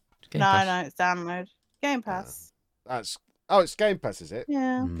 Anna? No, it's download. Game Pass. It's Game Pass, is it?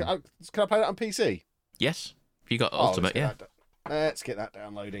 Yeah. Can I play that on PC? Yes. If you got Ultimate, yeah. Let's get that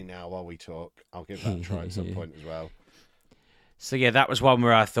downloading now while we talk. I'll give that a try at some point as well. So yeah, that was one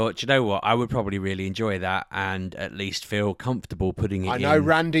where I thought, you know what, I would probably really enjoy that and at least feel comfortable putting it in. I know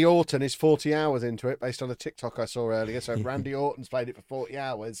Randy Orton is 40 hours into it based on a TikTok I saw earlier. So if Randy Orton's played it for 40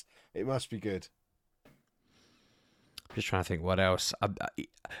 hours, it must be good. Just trying to think what else.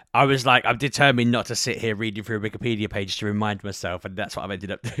 I was like, I'm determined not to sit here reading through a Wikipedia page to remind myself, and that's what I've ended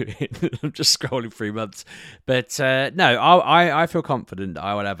up doing. I'm just scrolling through months. But no, I feel confident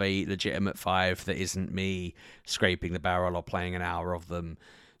I will have a legitimate 5 that isn't me scraping the barrel or playing an hour of them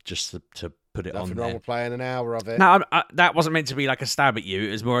just to put it on there. Nothing wrong with playing an hour of it. No, that wasn't meant to be like a stab at you.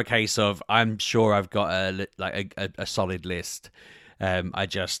 It was more a case of I'm sure I've got a solid list.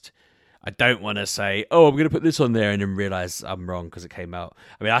 I don't want to say, oh, I'm going to put this on there and then realise I'm wrong because it came out.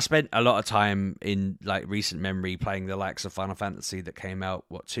 I mean, I spent a lot of time in like recent memory playing the likes of Final Fantasy that came out,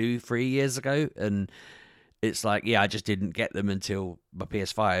 2-3 years ago? And it's like, yeah, I just didn't get them until my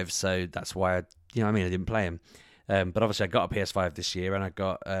PS5. So that's why, I didn't play them. But obviously I got a PS5 this year and I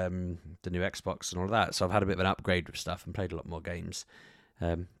got the new Xbox and all of that. So I've had a bit of an upgrade with stuff and played a lot more games.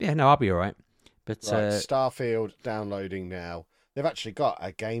 I'll be all right. But Starfield downloading now. They've actually got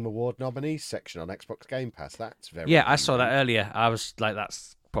a Game Award nominees section on Xbox Game Pass. That's very Yeah, I saw that earlier. I was like,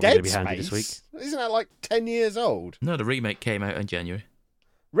 that's probably going to be handy this week. Isn't that like 10 years old? No, the remake came out in January.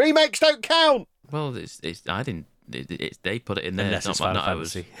 Remakes don't count! Well, they put it in there. Unless it's Final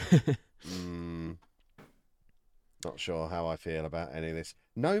Fantasy. Not sure how I feel about any of this.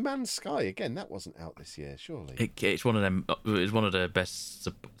 No Man's Sky, again, that wasn't out this year, surely. It's one of them. It's one of the best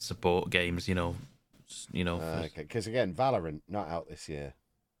support games, Okay, because again, Valorant not out this year.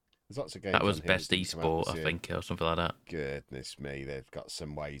 There's lots of games. That was best esport, I think, or something like that. Goodness me, they've got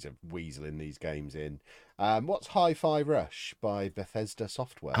some ways of weaseling these games in. What's Hi-Fi Rush by Bethesda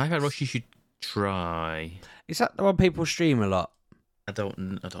Software? Hi-Fi Rush, you should try. Is that the one people stream a lot? I don't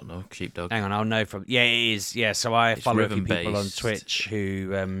know. Sheepdog. Hang on, I'll know from. Yeah, it is. Yeah, so I follow a few people on Twitch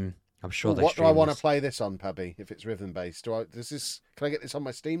who I'm sure they. What do I want to play this on, Pabby? If it's rhythm based, can I get this on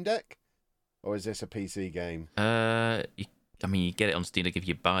my Steam Deck? Or is this a PC game? You get it on Steam Deck if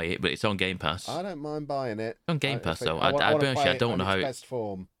you buy it, but it's on Game Pass. I don't mind buying it. On Game Pass, though. I don't know how best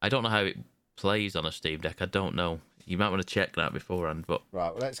form. I don't know how it plays on a Steam Deck. I don't know. You might want to check that beforehand. But right,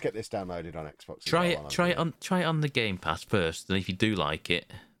 well, let's get this downloaded on Xbox. Try it on the Game Pass first, and if you do like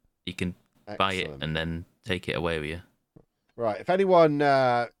it, you can buy it and then take it away with you. Right. If anyone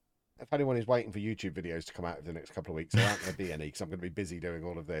is waiting for YouTube videos to come out over the next couple of weeks, there aren't going to be any because I'm going to be busy doing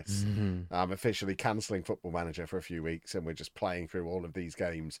all of this. Mm-hmm. I'm officially cancelling Football Manager for a few weeks, and we're just playing through all of these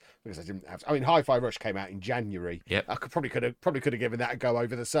games because I didn't have. I mean, Hi-Fi Rush came out in January. Yep. I could have given that a go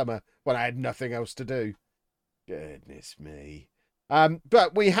over the summer when I had nothing else to do. Goodness me.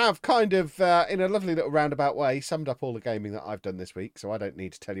 But we have kind of, in a lovely little roundabout way, summed up all the gaming that I've done this week, so I don't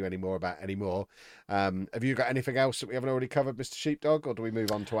need to tell you any more about any more. Have you got anything else that we haven't already covered, Mr. Sheepdog, or do we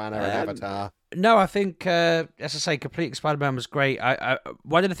move on to Anna and Avatar? No, I think, as I say, Complete Spider-Man was great.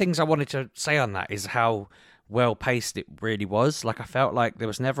 One of the things I wanted to say on that is how well-paced it really was. Like, I felt like there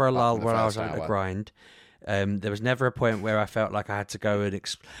was never a lull where I was having to grind. There was never a point where I felt like I had to go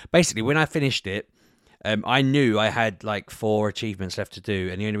and... Basically, when I finished it, I knew I had like 4 achievements left to do,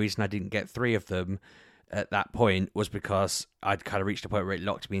 and the only reason I didn't get 3 of them at that point was because I'd kind of reached a point where it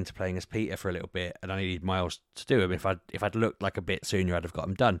locked me into playing as Peter for a little bit, and I needed Miles to do them. If I'd looked like a bit sooner, I'd have got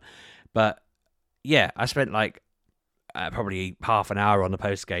them done. But yeah, I spent like probably half an hour on the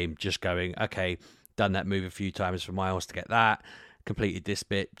post game just going, okay, done that move a few times for Miles to get that. completed this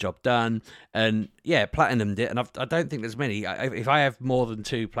bit, job done, and yeah, platinumed it. And I don't think there's many. If I have more than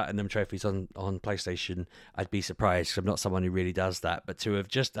 2 platinum trophies on PlayStation, I'd be surprised, because I'm not someone who really does that. But to have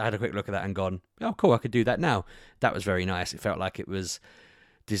just had a quick look at that and gone, oh cool, I could do that now, that was very nice. It felt like it was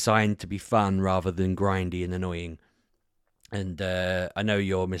designed to be fun rather than grindy and annoying. And I know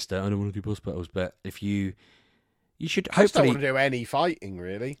you're Mr. I don't want to do boss battles, but if you should hopefully... I just don't want to do any fighting,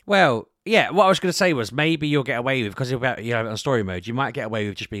 really. Well, yeah, what I was going to say was maybe you'll get away with, because you have it on story mode, you might get away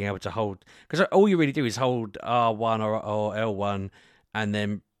with just being able to hold... Because all you really do is hold R1 or L1 and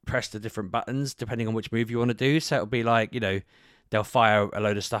then press the different buttons depending on which move you want to do. So it'll be like, they'll fire a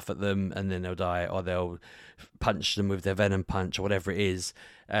load of stuff at them and then they'll die, or they'll punch them with their venom punch or whatever it is.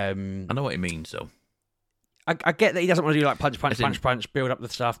 I know what it means, though. I get that he doesn't want to do like punch, build up the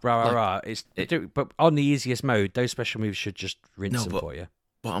stuff, rah. But on the easiest mode, those special moves should just rinse them for you.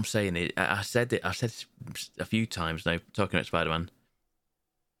 What I'm saying is, I said it a few times now, talking about Spider-Man.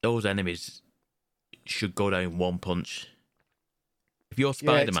 Those enemies should go down one punch. If you're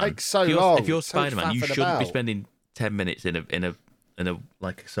Spider-Man, it takes so long. If you're Spider-Man, you shouldn't be spending 10 minutes in a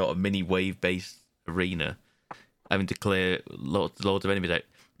like a sort of mini wave-based arena, having to clear loads of enemies out.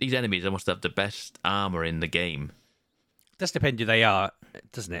 These enemies must have the best armor in the game. It does depend who they are,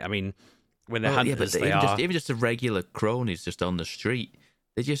 doesn't it? I mean, when they're hunters, even just the regular cronies just on the street,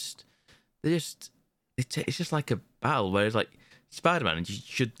 it's just like a battle where it's like Spider-Man, and you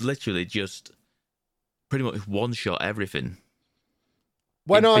should literally just pretty much one-shot everything.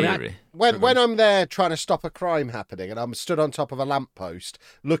 When I'm there trying to stop a crime happening and I'm stood on top of a lamppost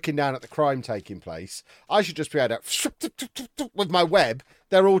looking down at the crime taking place, I should just be able to, with my web,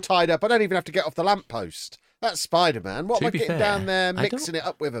 they're all tied up. I don't even have to get off the lamppost. That's Spider-Man. What am I getting down there mixing it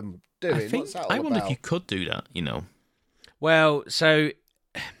up with them doing? What's that all I wonder about? if you could do that, Well, so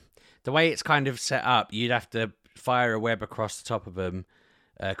the way it's kind of set up, you'd have to fire a web across the top of them,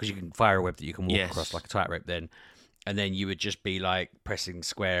 because you can fire a web that you can walk across like a tightrope then. And then you would just be like pressing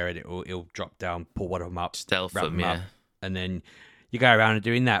square and it'll drop down, pull one of them up, stealth them, up, and then you go around and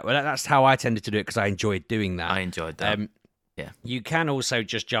doing that. Well, that's how I tended to do it, because I enjoyed doing that. I enjoyed that. Yeah. You can also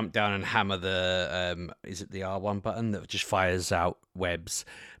just jump down and hammer the is it the R1 button that just fires out webs?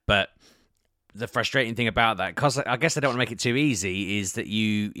 But the frustrating thing about that, because I guess they don't want to make it too easy, is that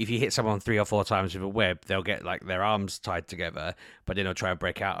if you hit someone 3 or 4 times with a web, they'll get like their arms tied together, but then they'll try and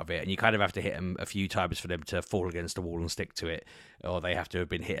break out of it, and you kind of have to hit them a few times for them to fall against the wall and stick to it, or they have to have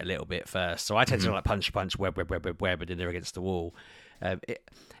been hit a little bit first. So I tend to like punch, web, and then they're against the wall.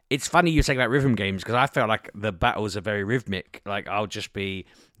 It's funny you say about rhythm games, because I felt like the battles are very rhythmic. Like I'll just be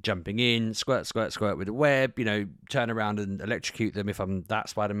jumping in, squirt with a web, turn around and electrocute them if I'm that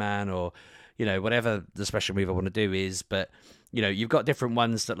Spider-Man, or whatever the special move I want to do is. But you've got different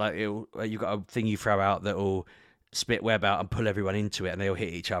ones that like you've got a thing you throw out that will spit web out and pull everyone into it, and they all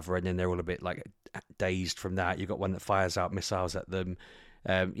hit each other, and then they're all a bit like dazed from that. You've got one that fires out missiles at them.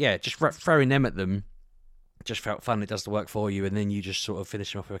 Just throwing them at them just felt fun. It does the work for you, and then you just sort of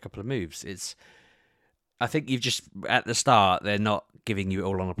finish them off with a couple of moves. I think you've just, at the start, they're not giving you it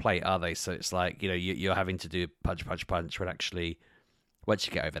all on a plate, are they? So it's like, you're having to do punch, when actually, once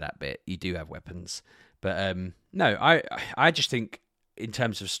you get over that bit, you do have weapons. But no, I just think in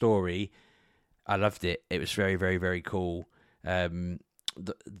terms of story, I loved it. It was very, very, very cool. The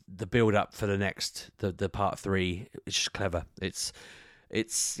build up for the next, the part 3, it's just clever. It's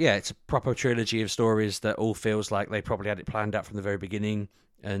a proper trilogy of stories that all feels like they probably had it planned out from the very beginning,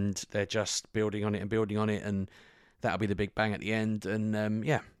 and they're just building on it, and that'll be the big bang at the end. And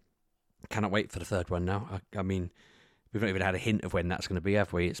cannot wait for the 3rd one now. I mean, we've not even had a hint of when that's going to be,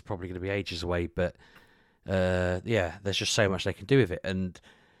 have we? It's probably going to be ages away, but there's just so much they can do with it. And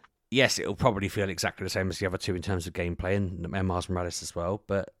yes, it'll probably feel exactly the same as the other 2 in terms of gameplay, and Miles Morales as well,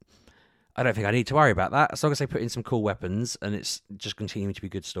 but I don't think I need to worry about that. As long as they put in some cool weapons and it's just continuing to be a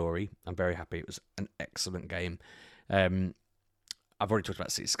good story, I'm very happy. It was an excellent game. I've already talked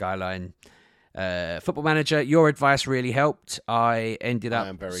about City Skyline. Football Manager, your advice really helped. I ended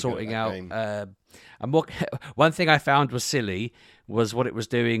up sorting out... one thing I found was silly was what it was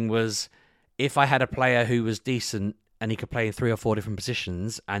doing was, if I had a player who was decent and he could play in 3 or 4 different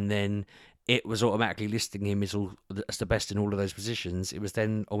positions, and then it was automatically listing him as the best in all of those positions, it was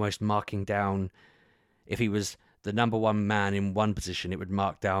then almost marking down, if he was the number 1 man in one position, it would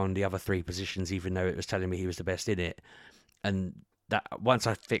mark down the other 3 positions, even though it was telling me he was the best in it. And that, once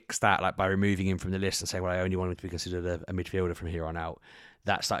I fixed that, like by removing him from the list and saying, well, I only want him to be considered a midfielder from here on out,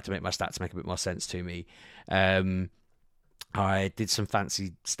 that started to make my stats make a bit more sense to me. I did some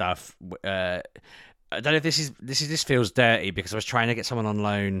fancy stuff. I don't know if this feels dirty, because I was trying to get someone on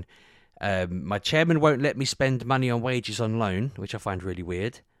loan, My chairman won't let me spend money on wages on loan, which I find really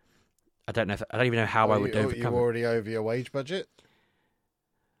weird. I don't even know how I would overcome you already over your wage budget?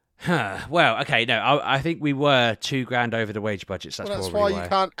 Well, okay, no, I think we were $2,000 over the wage budget. So that's why you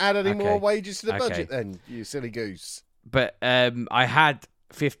can't add any more wages to the Okay. budget then, you silly goose. But I had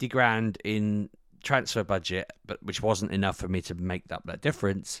 50 grand in transfer budget, but which wasn't enough for me to make up that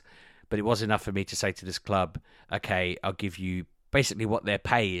difference. But it was enough for me to say to this club, okay, I'll give you basically what their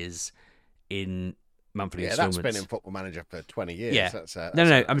pay is in monthly installments. That's been in Football Manager for 20 years. Yeah. That's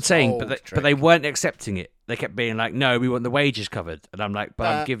I'm saying, but they weren't accepting it. They kept being like, no, we want the wages covered. And I'm like, but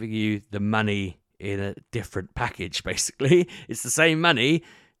I'm giving you the money in a different package, basically. It's the same money,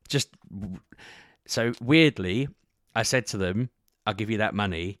 just... So weirdly, I said to them, I'll give you that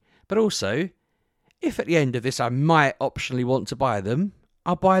money, but also, if at the end of this I might optionally want to buy them,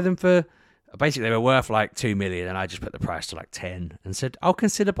 I'll buy them for... Basically, they were worth like 2 million, and I just put the price to like 10 and said, I'll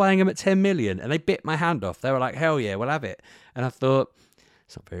consider buying them at 10 million. And they bit my hand off. They were like, hell yeah, we'll have it. And I thought,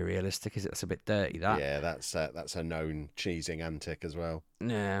 it's not very realistic, is it? That's a bit dirty, that. Yeah, that's a known cheesing antic as well.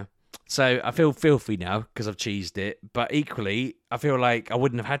 Yeah. So I feel filthy now because I've cheesed it. But equally, I feel like I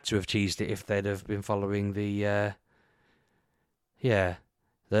wouldn't have had to have cheesed it if they'd have been following the...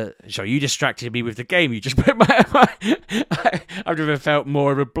 So you distracted me with the game. You just put I've never felt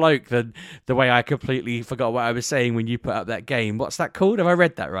more of a bloke than the way I completely forgot what I was saying when you put up that game. What's that called? Have I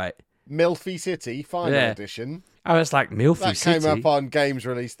read that right? Milfy City Final Edition. I was like, Milfy City? That came up on games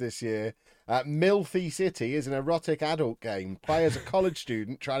released this year. Milfy City is an erotic adult game. Play as a college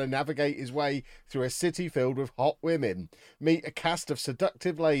student trying to navigate his way through a city filled with hot women. Meet a cast of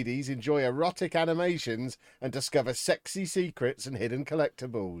seductive ladies, enjoy erotic animations, and discover sexy secrets and hidden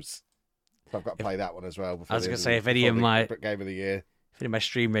collectibles. So I've got to play that one as well. I was going to say, if any of my game of the year, if any of my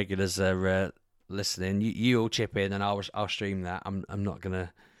stream regulars are listening, you all chip in, and I'll stream that. I'm not going to.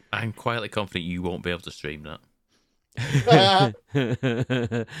 I'm quietly confident you won't be able to stream that.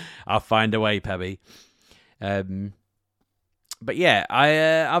 I'll find a way, Pebby. But yeah,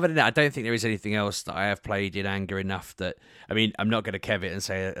 other than that, I don't think there is anything else that I have played in anger enough that... I mean, I'm not going to kev it and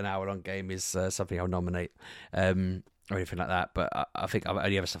say an hour-long game is something I'll nominate or anything like that, but I think the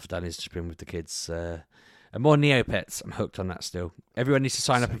only other stuff I've done is just been with the kids. And more Neopets. I'm hooked on that still. Everyone needs to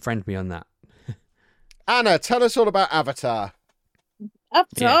sign up and friend me on that. Anna, tell us all about Avatar.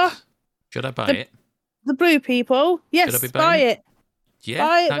 Avatar? Yes. Should I buy it? The blue people. Yes, buy it.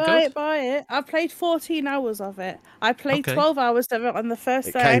 Yeah, buy it. I played 14 hours of it. I played 12 hours of it on the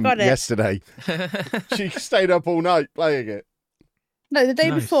first day I got it. Yesterday. She stayed up all night playing it. No, the day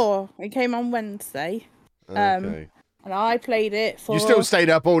before. It came on Wednesday. Okay. And I played it for... You still stayed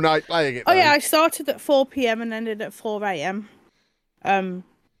up all night playing it, though? Oh, yeah, I started at 4 p.m. and ended at 4 a.m.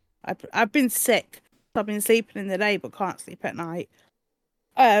 I've been sick. I've been sleeping in the day, but can't sleep at night.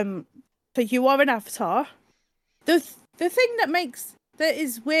 So you are an avatar. The thing that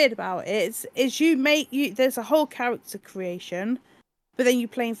is weird about it is there's a whole character creation, but then you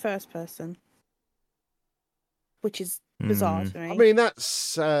play in first person, which is bizarre to me. I mean,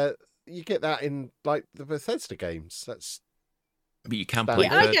 that's you get that in like the Bethesda games. But you can play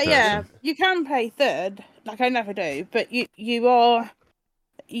third person. Yeah, you can play third. Like I never do, but you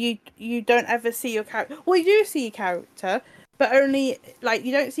don't ever see your character. Well, you do see your character. But only, like,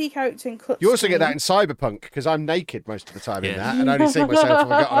 you don't see your character in cutscenes. You also get that in Cyberpunk, because I'm naked most of the time in that, and only see myself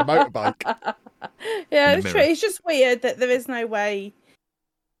if I get on a motorbike. Yeah, it's true. It's just weird that there is no way...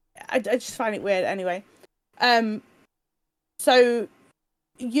 I just find it weird anyway. So,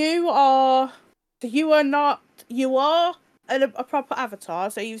 you are a proper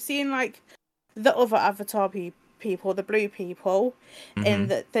avatar. So you've seen, like, the other avatar people, the blue people, in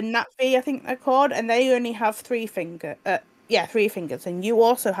the Na'vi, I think they're called, and they only have 3 fingers. 3 fingers, and you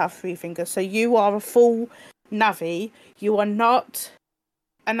also have 3 fingers. So you are a full Na'vi. You are not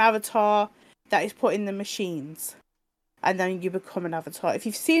an avatar that is put in the machines, and then you become an avatar. If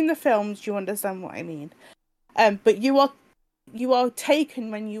you've seen the films, you understand what I mean. But you are taken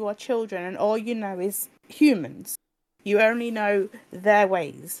when you are children, and all you know is humans. You only know their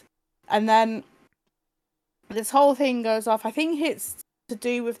ways, and then this whole thing goes off. I think it's to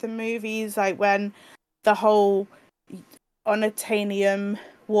do with the movies, like when the whole unobtainium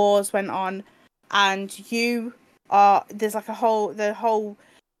wars went on, and there's like the whole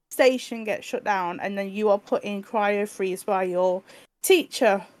station gets shut down, and then you are put in cryo freeze by your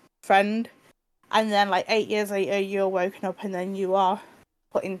teacher friend, and then like 8 years later you're woken up, and then you are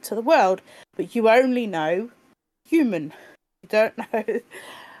put into the world, but you only know human. You don't know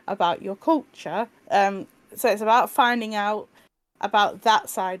about your culture. So it's about finding out about that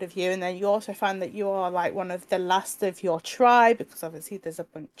side of you, and then you also find that you are like one of the last of your tribe, because obviously there's a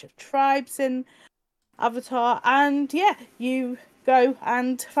bunch of tribes in Avatar, and yeah, you go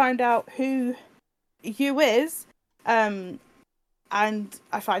and find out who you is, and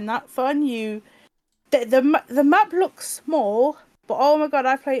I find that fun. The map looks small, but oh my god,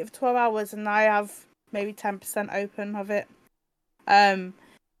 I played it for 12 hours and I have maybe 10% open of it.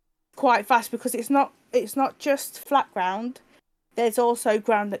 Quite fast, because it's not just flat ground. There's also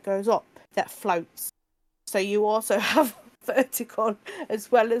ground that goes up that floats. So you also have vertical as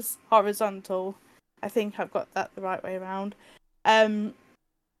well as horizontal. I think I've got that the right way around.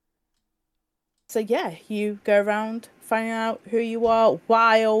 So yeah, you go around finding out who you are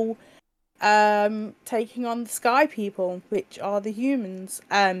while taking on the sky people, which are the humans.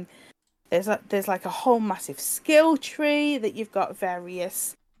 There's like a whole massive skill tree that you've got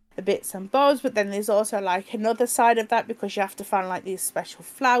various bits and bobs, but then there's also like another side of that, because you have to find like these special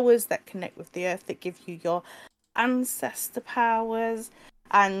flowers that connect with the earth that give you your ancestor powers.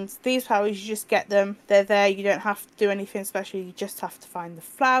 And these powers, you just get them, they're there, you don't have to do anything special, you just have to find the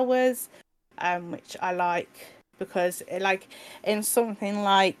flowers, which I like, because like in something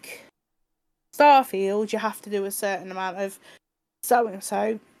like Starfield, you have to do a certain amount of so and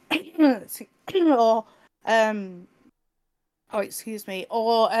so,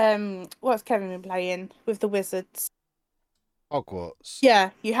 or what's Kevin been playing with the wizards? Hogwarts. Yeah,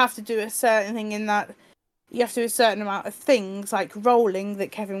 you have to do a certain thing in that. You have to do a certain amount of things, like rolling,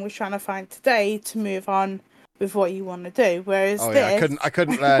 that Kevin was trying to find today to move on with what you want to do. Whereas I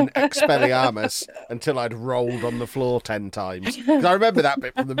couldn't learn Expelliarmus until I'd rolled on the floor 10 times. Because I remember that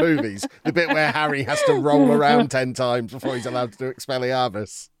bit from the movies, the bit where Harry has to roll around 10 times before he's allowed to do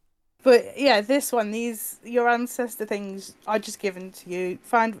Expelliarmus. But yeah, this one, your ancestor things are just given to you.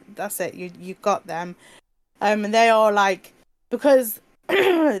 That's it. You got them, and they are like, because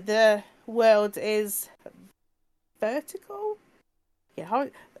the world is vertical. Yeah,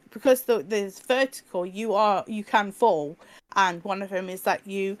 because there's vertical, you can fall, and one of them is that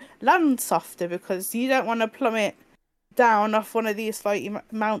you land softer, because you don't want to plummet down off one of these floaty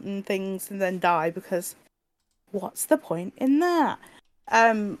mountain things and then die, because what's the point in that?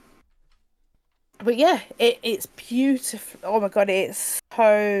 But yeah, it's beautiful. Oh my god, it's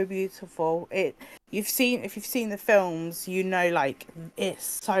so beautiful. If you've seen the films, you know, like,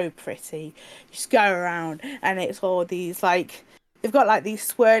 it's so pretty. You just go around and it's all these, like, they've got like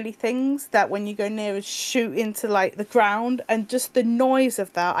these swirly things that when you go near it shoot into like the ground, and just the noise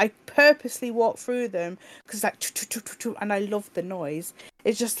of that. I purposely walk through them because like, and I love the noise.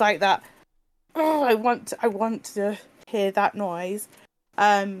 It's just like that. Oh, I want to hear that noise.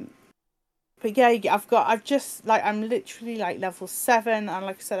 But yeah, I'm literally like level 7, and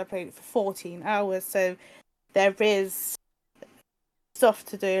like I said, I played it for 14 hours, so there is stuff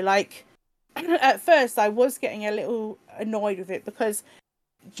to do. Like, at first I was getting a little annoyed with it, because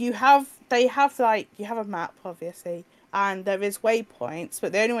you have a map, obviously, and there is waypoints,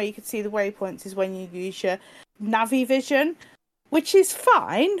 but the only way you can see the waypoints is when you use your Navi vision, which is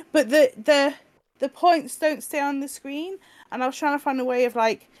fine, but the points don't stay on the screen, and I was trying to find a way of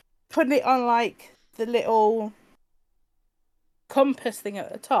like putting it on like the little compass thing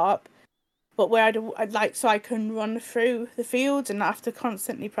at the top, but where I'd like, so I can run through the fields and not have to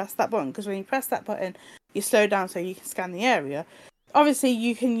constantly press that button, because when you press that button you slow down so you can scan the area. Obviously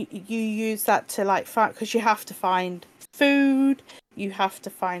you use that to like find, because you have to find food, you have to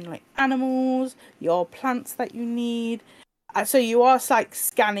find like animals, your plants that you need, so you are like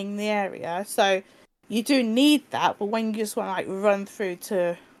scanning the area, so you do need that. But when you just want to like run through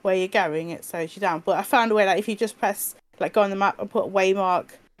to where you're going, it slows you down. But I found a way that if you just press, like, go on the map and put a waymark,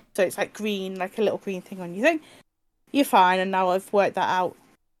 so it's like green, like a little green thing on your thing, you're fine. And now I've worked that out,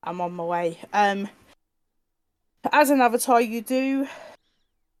 I'm on my way. As an avatar, you do,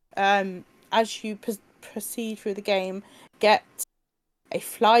 as you proceed through the game, get a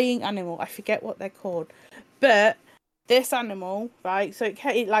flying animal. I forget what they're called, but this animal, right? So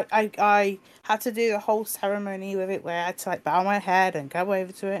it like I had to do the whole ceremony with it, where I had to like bow my head and go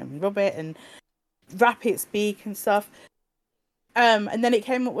over to it and rub it and wrap its beak and stuff. And then it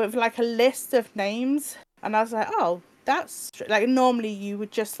came up with like a list of names, and I was like, oh, that's like, normally you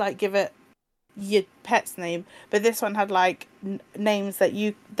would just like give it your pet's name, but this one had like names that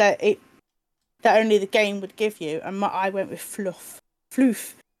only the game would give you, and I went with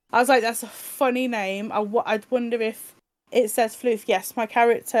Floof. I was like, that's a funny name. I'd wonder if it says Floof. Yes, my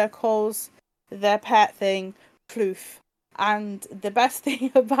character calls their pet thing Floof. And the best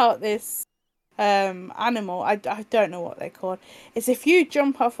thing about this animal, I don't know what they're called, is if you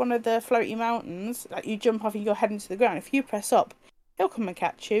jump off one of the floaty mountains, like you jump off and you're heading to the ground, if you press up, he'll come and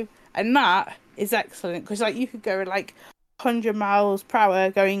catch you. And that is excellent because like you could go like 100 miles per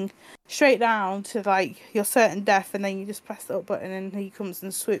hour going straight down to like your certain death, and then you just press the up button and he comes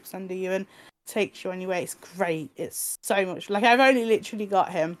and swoops under you and takes you on your way. It's great. It's so much like I've only literally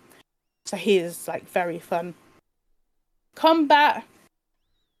got him, so he is like very fun. Combat,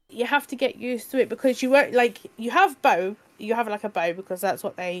 you have to get used to it because you won't like you have like a bow because that's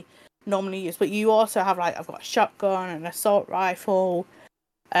what they normally use, but you also have like I've got a shotgun, an assault rifle,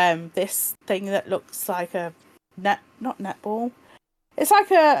 this thing that looks like a not netball. It's like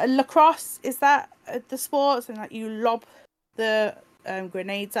a lacrosse. Is that the sports? And like you lob the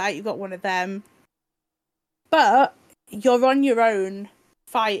grenades out. You got one of them, but you're on your own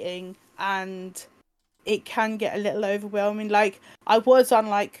fighting, and it can get a little overwhelming. Like I was on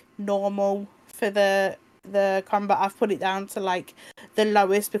like normal for the combat. I've put it down to like the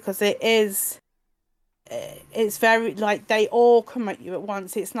lowest because it's very like they all come at you at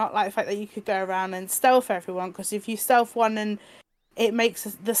once. It's not like the fact that you could go around and stealth everyone, because if you stealth one and it makes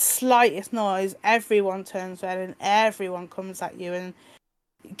the slightest noise, everyone turns red and everyone comes at you. And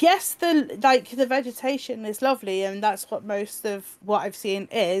yes, the vegetation is lovely, and that's what most of what I've seen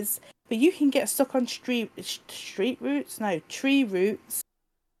is. But you can get stuck on tree roots,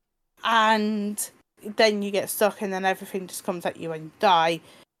 and then you get stuck, and then everything just comes at you and you die,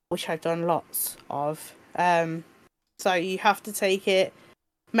 which I've done lots of. So you have to take it.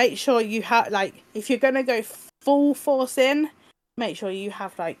 Make sure you have like if you're gonna go full force in, make sure you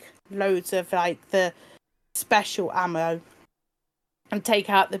have like loads of like the special ammo. And take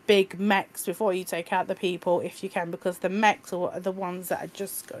out the big mechs before you take out the people, if you can, because the mechs are the ones that are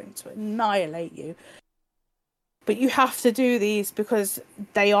just going to annihilate you. But you have to do these because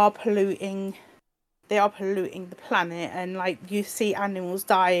they are polluting the planet, and like you see animals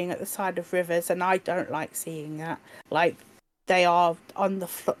dying at the side of rivers, and I don't like seeing that. Like they are on the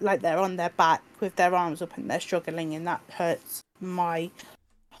like they're on their back with their arms up and they're struggling, and that hurts my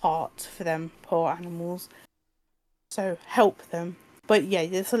heart for them poor animals. So help them. But yeah,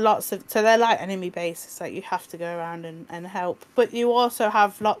 there's lots of... So they're like enemy bases that you have to go around and help. But you also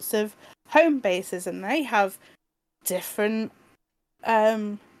have lots of home bases, and they have different...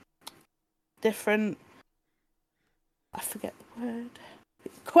 I forget the word.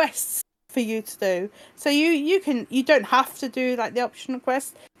 Quests for you to do. So you don't have to do like the optional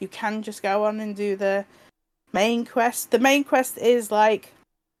quest. You can just go on and do the main quest. The main quest is like...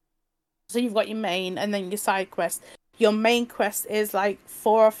 So you've got your main and then your side quest. Your main quest is like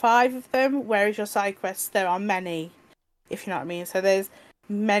 4 or 5 of them, whereas your side quests, there are many, if you know what I mean. So there's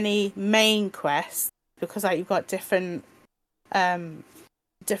many main quests because like you've got different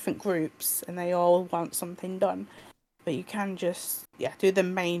groups and they all want something done. But you can just do the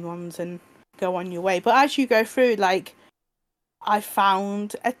main ones and go on your way. But as you go through, like I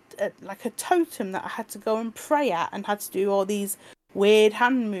found a totem that I had to go and pray at, and had to do all these weird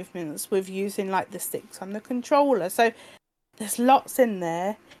hand movements with using like the sticks on the controller. So there's lots in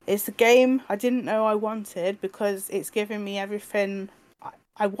there. It's a game I didn't know I wanted because it's giving me everything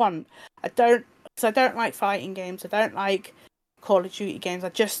I want. I don't like fighting games. I don't like Call of Duty games.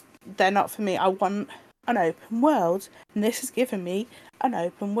 They're not for me. I want an open world, and this has given me an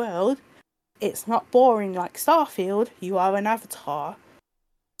open world. It's not boring like Starfield. You are an avatar.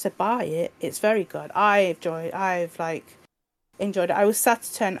 So buy it. It's very good. I've enjoyed it. I was sad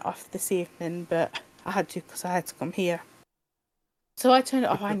to turn it off this evening, but I had to because I had to come here. So I turned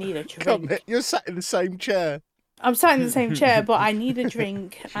it off. I need a drink. You're sat in the same chair. I'm sat in the same chair, but I need a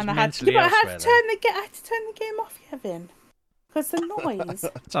drink, and I had to turn the game off, Kevin, because the noise.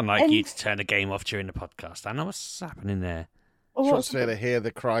 It's unlike you to turn the game off during the podcast. I know what's happening there. She wants to be able to hear the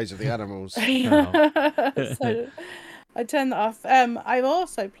cries of the animals. So I turned that off. I've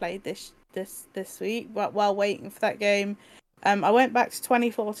also played this week, but while waiting for that game. I went back to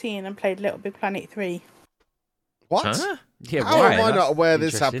 2014 and played Little Big Planet 3. What? Huh? Yeah, how why? am I That's not aware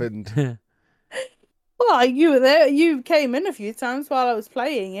this happened? Well, you were there. You came in a few times while I was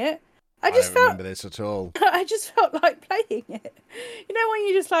playing it. I don't remember this at all. I just felt like playing it. You know when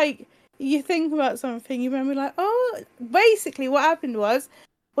you just like you think about something, you remember like, oh, basically what happened was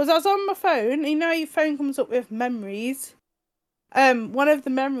I was on my phone. You know, your phone comes up with memories. One of the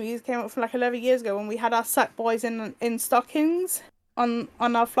memories came up from like 11 years ago when we had our sack boys in stockings on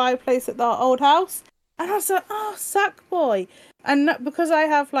our fireplace at our old house, and I was like, oh, sack boy. And because I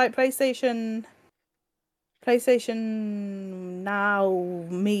have like PlayStation Now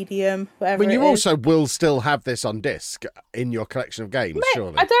Medium, whatever. I mean, you also will still have this on disc in your collection of games,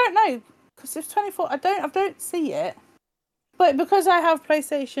 surely. I don't know because it's 24. I don't see it, but because I have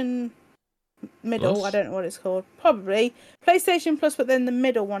PlayStation middle. Plus? I don't know what it's called. Probably PlayStation Plus, but then the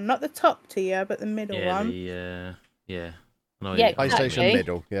middle one, not the top tier, but the middle one. Yeah. Yeah, PlayStation exactly.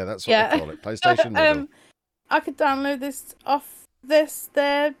 Middle. Yeah, that's what they call it. PlayStation Middle. I could download this off their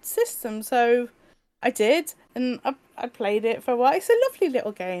system, so I did, and I played it for a while. It's a lovely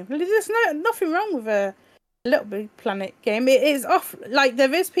little game. There's nothing wrong with a Little Big Planet game. It is off. Like,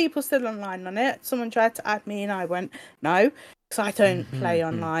 there is people still online on it. Someone tried to add me, and I went no, because I don't play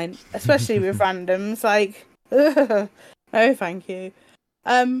online, especially with randoms. Like, no, thank you.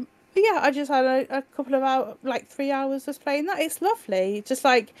 But yeah, I just had a couple of hours, like 3 hours, just playing that. It's lovely. Just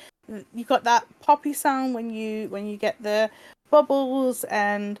like you got that poppy sound when you get the bubbles,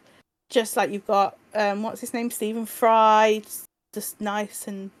 and just like you've got what's his name, Stephen Fry, just nice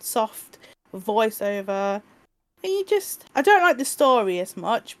and soft voiceover. And I don't like the story as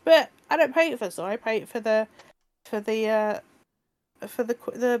much, but I don't pay it for the story. I pay it for the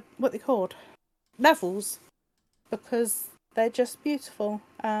what they called levels, because they're just beautiful,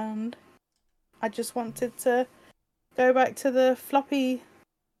 and I just wanted to go back to the floppy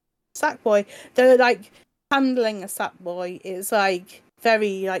Sackboy. The like handling a Sackboy is like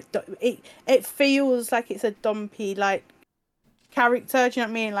very like it feels like it's a dumpy like character. Do you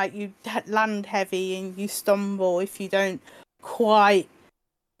know what I mean? Like you land heavy and you stumble if you don't quite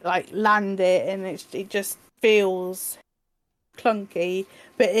like land it, and it just feels clunky,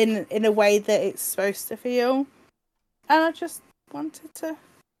 but in a way that it's supposed to feel. And I just wanted to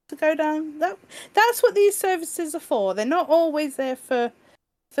go down that's what these services are for. They're not always there for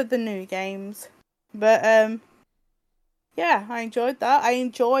the new games, but yeah, I enjoyed that. I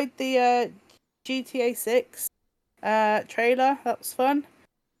enjoyed the GTA 6 trailer. That was fun.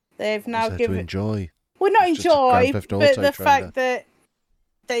 They've now given to enjoy. Well, not It's just a Grand enjoy, Theft but Auto the trailer. fact that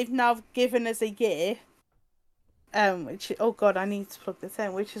they've now given us a year, which, oh god, I need to plug this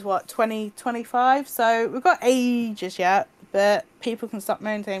in, which is what, 2025? So we've got ages yet, but people can stop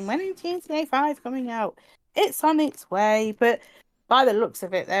moaning saying, when is GTA 5 coming out? It's on its way, but by the looks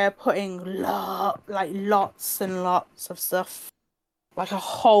of it, they're putting lots and lots of stuff, like a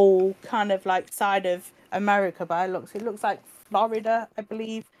whole kind of like side of America. By the looks, it looks like Florida, I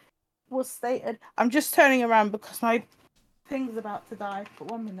believe, was stated. I'm just turning around because my thing's about to die.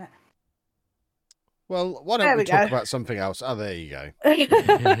 But 1 minute. Well, why don't There we we talk go. about something else? Oh, there you go.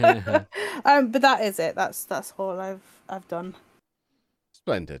 But that is it. That's all I've done.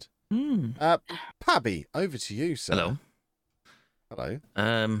 Splendid. Pabby, over to you, sir. Hello. Hello.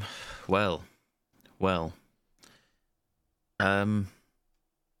 Well.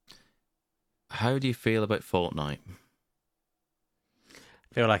 How do you feel about Fortnite?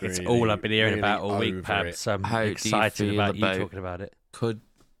 I feel like it's all I've been hearing about all week, Pab. So I'm How excited do you feel about you about- talking about it.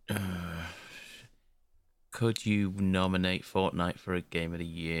 Could you nominate Fortnite for a game of the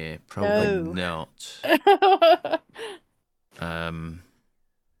year? Probably No. not.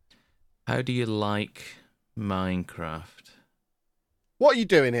 How do you like Minecraft? What are you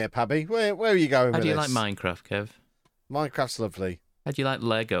doing here, Pabby? Where are you going How with do you this? like Minecraft, Kev? Minecraft's lovely. How do you like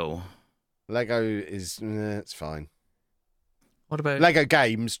Lego? Lego is it's fine. What about Lego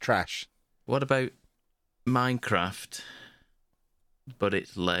games trash. What about Minecraft, but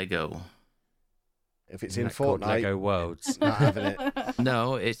it's Lego? If it's Isn't in that called Fortnite, Lego Worlds. not having it.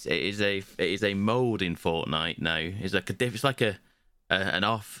 No, it is a mode in Fortnite now. It's like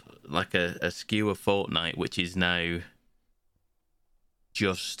a skew of Fortnite, which is now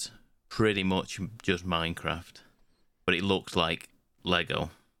just pretty much just Minecraft, but it looks like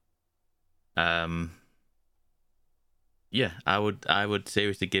Lego. Yeah, I would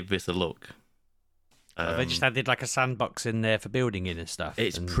seriously give this a look. They just added like a sandbox in there for building in and stuff.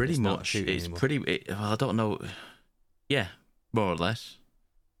 It's and pretty not much. shooting It's anymore. well, I don't know. Yeah, more or less.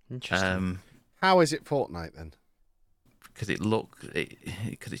 Interesting. How is it Fortnite then? Because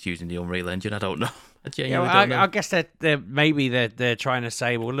it's using the Unreal Engine. I don't know. I Yeah, genuinely well, don't know. I guess they're trying to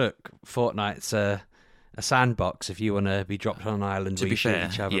say, well, look, Fortnite's a sandbox. If you want to be dropped on an island To where be you shoot fair,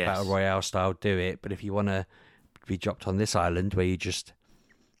 each other yes. battle royale style, do it. But if you want to be dropped on this island where you just,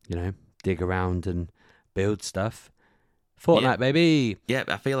 dig around and build stuff, Fortnite, Yeah. baby. Yeah,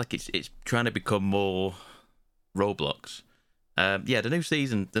 I feel like it's trying to become more Roblox.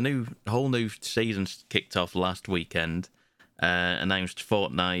 The whole new season kicked off last weekend. Announced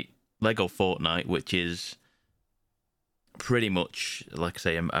Fortnite, Lego Fortnite, which is pretty much like I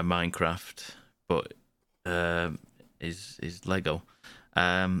say a Minecraft, but is Lego.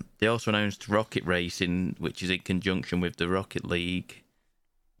 They also announced Rocket Racing, which is in conjunction with the Rocket League.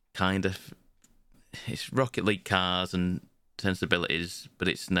 Kind of, it's Rocket League cars and sensibilities, but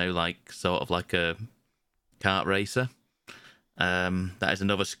it's now like sort of like a kart racer. That is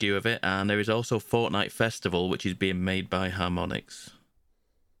another skew of it. And there is also Fortnite Festival, which is being made by Harmonix,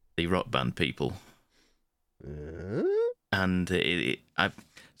 the rock band people. And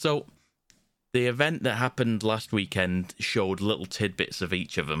so the event that happened last weekend showed little tidbits of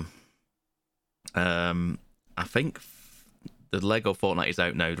each of them. I think the Lego Fortnite is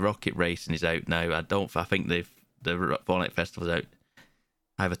out now. The Rocket Racing is out now. I think the Fortnite Festival is out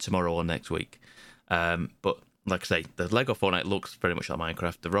either tomorrow or next week. But like I say, the Lego Fortnite looks very much like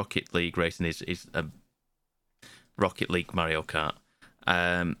Minecraft. The Rocket League Racing is a Rocket League Mario Kart.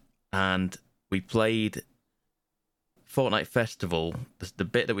 And we played Fortnite Festival. The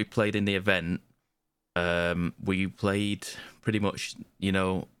bit that we played in the event, we played pretty much, we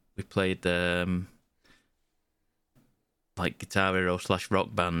played like Guitar Hero / Rock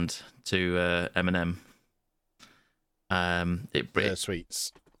Band to Eminem.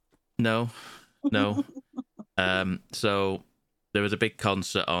 Sweets. No. So there was a big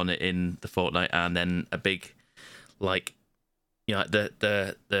concert on it in the Fortnite, and then a big, the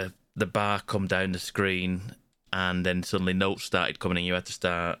bar come down the screen, and then suddenly notes started coming in. You had to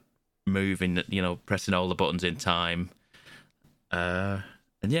start moving, pressing all the buttons in time. And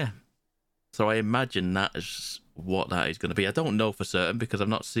yeah, so I imagine that is what that is going to be. I don't know for certain because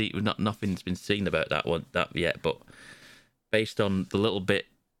nothing's been seen about that yet. But based on the little bit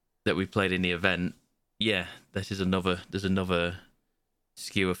that we played in the event, yeah, there's another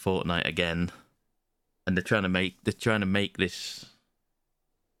skew of Fortnite again, and they're trying to make this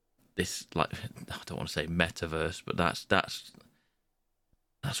like, I don't want to say metaverse, but that's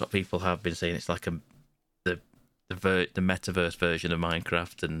what people have been saying. It's like the metaverse version of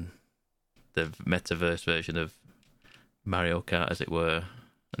Minecraft and the metaverse version of Mario Kart, as it were,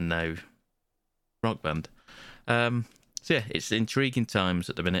 and now Rock Band. So yeah, it's intriguing times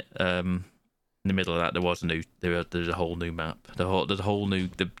at the minute. In the middle of that, there's a whole new map. There's a whole new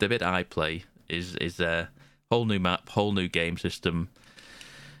the bit I play is a whole new map, whole new game system,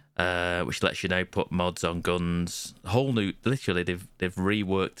 which lets you now put mods on guns. Literally, they've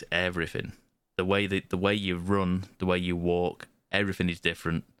reworked everything. The way you run, the way you walk, everything is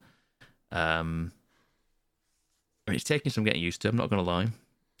different. It's taking some getting used to. I'm not gonna lie,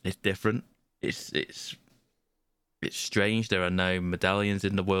 it's different. It's strange. There are now medallions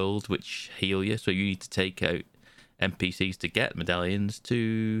in the world which heal you, so you need to take out NPCs to get medallions.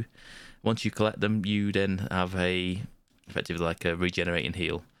 Once you collect them, you then have effectively like a regenerating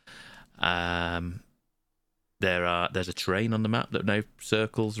heal. There's a train on the map that now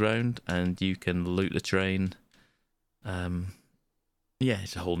circles round, and you can loot the train. Yeah,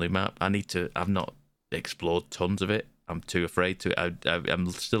 it's a whole new map. I've not explored tons of it. I'm too afraid to. I'm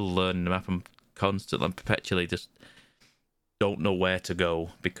still learning the map. I'm perpetually just don't know where to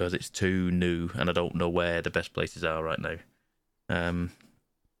go because it's too new, and I don't know where the best places are right now. But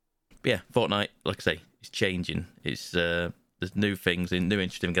yeah, Fortnite, like I say, it's changing. It's there's new things and new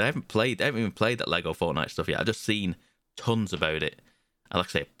interesting. I haven't even played that Lego Fortnite stuff yet. I've just seen tons about it. And like I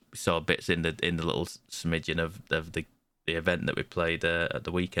say, we saw bits in the little smidgen of the event that we played at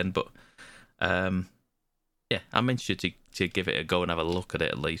the weekend. But yeah, I'm interested to give it a go and have a look at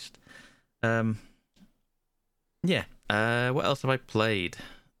it at least. Yeah. What else have I played?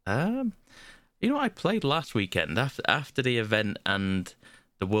 I played last weekend after the event, and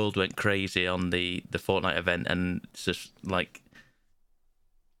the world went crazy on the Fortnite event, and it's just like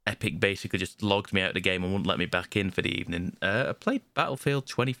Epic basically just logged me out of the game and wouldn't let me back in for the evening. I played Battlefield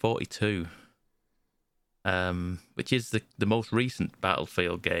 2042, which is the most recent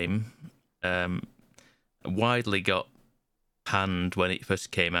Battlefield game. Widely got panned when it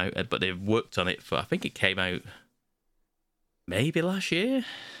first came out, but they've worked on it I think it came out maybe last year.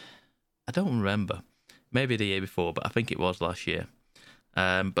 I don't remember. Maybe the year before, but I think it was last year.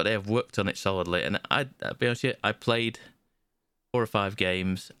 But they have worked on it solidly, and I'll be honest with you, I played 4 or 5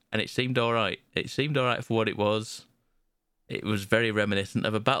 games, and it seemed alright. It seemed alright for what it was. It was very reminiscent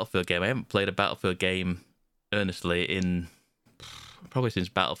of a Battlefield game. I haven't played a Battlefield game earnestly in probably since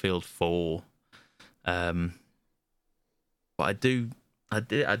Battlefield 4. But I did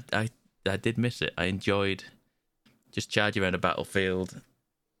miss it. I enjoyed just charging around a battlefield,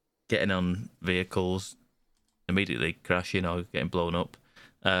 getting on vehicles, immediately crashing or getting blown up.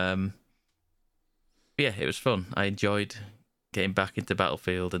 Yeah, it was fun. I enjoyed getting back into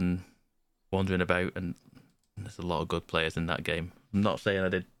Battlefield and wandering about, and there's a lot of good players in that game. I'm not saying I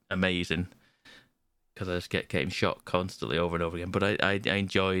did amazing, because I just getting shot constantly over and over again, but I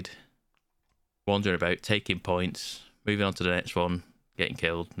enjoyed wandering about, taking points, moving on to the next one, getting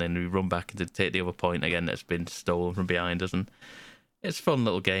killed, and then we run back to take the other point again that's been stolen from behind us. And it's a fun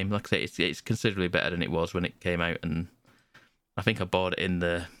little game. Like I say, it's considerably better than it was when it came out, and I think I bought it in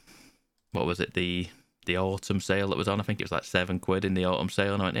the, what was it, the autumn sale that was on. I think it was like £7 in the autumn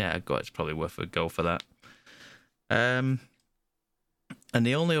sale. And I went, yeah, it's probably worth a go for that. And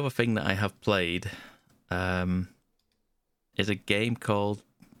the only other thing that I have played is a game called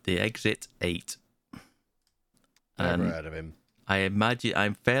The Exit 8. Never heard of him. I imagine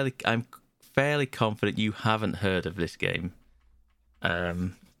I'm fairly confident you haven't heard of this game.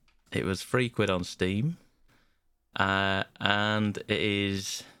 It was £3 on Steam, and it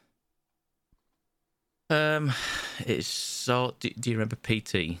is. It's so. Do you remember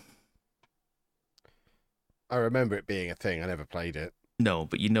PT? I remember it being a thing. I never played it. No,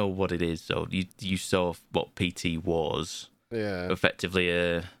 but you know what it is. So you saw what PT was. Yeah. Effectively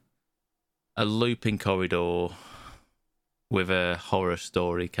a looping corridor with a horror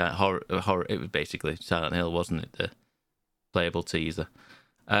story. Horror. It was basically Silent Hill, wasn't it? The playable teaser.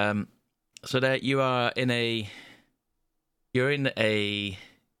 So there you are you're in a.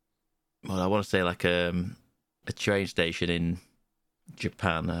 Well, I want to say like a train station in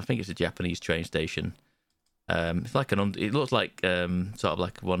Japan. I think it's a Japanese train station. It's like it looks like sort of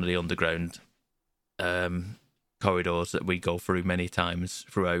like one of the underground corridors that we go through many times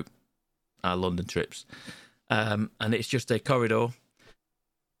throughout our London trips. And it's just a corridor,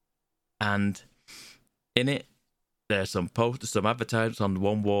 and in it there's some posters, some advertisements on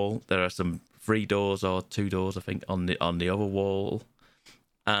one wall. There are some 3 doors or 2 doors, I think, on the other wall,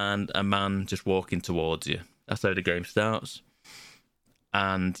 and a man just walking towards you. That's how the game starts,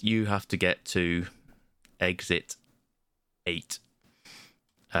 and you have to get to exit 8.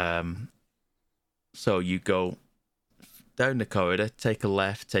 So you go down the corridor, take a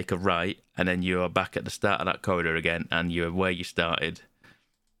left, take a right, and then you are back at the start of that corridor again, and you're where you started.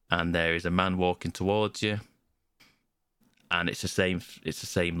 And there is a man walking towards you, and it's the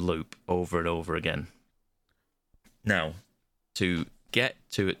same loop over and over again. Now, to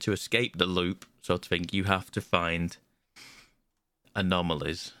escape the loop sort of thing, you have to find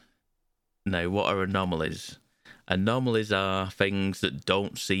anomalies. Now, what are anomalies? Anomalies are things that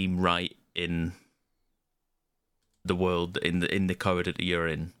don't seem right in the world, in the corridor that you're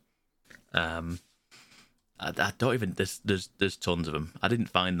in. I don't even. There's tons of them. I didn't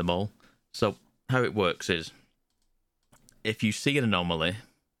find them all. So how it works is, if you see an anomaly,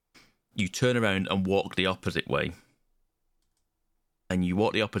 you turn around and walk the opposite way. And you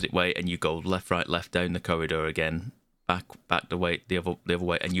walk the opposite way, and you go left, right, left down the corridor again, back the other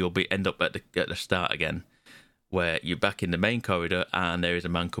way, and you'll end up at the start again, where you're back in the main corridor, and there is a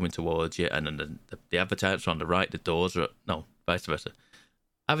man coming towards you, and then the advertisements are on the right, the doors are no, vice versa.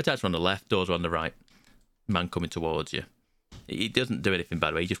 Advertisements are on the left, doors are on the right. Man coming towards you. He doesn't do anything,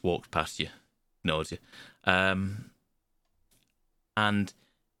 by the way. He just walks past you, ignores you, and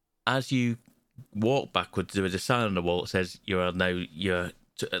as you walk backwards, there is a sign on the wall that says you're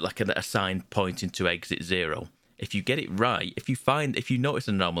like an assigned point into exit 0. If you get it right, if you notice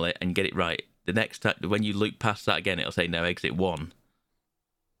an anomaly and get it right, the next time when you loop past that again, it'll say now exit 1.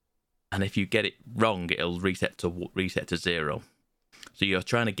 And if you get it wrong, it'll reset to 0. So you're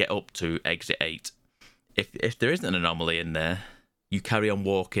trying to get up to exit 8. If there isn't an anomaly in there, you carry on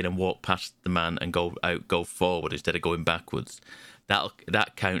walking and walk past the man and go forward instead of going backwards.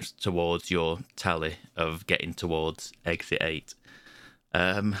 That counts towards your tally of getting towards exit 8.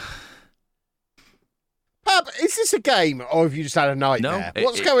 Pab, is this a game, or have you just had a nightmare? No,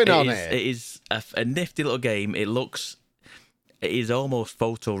 What's going on here? It is a nifty little game. It is almost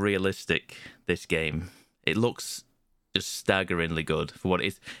photorealistic, this game. It looks just staggeringly good for what it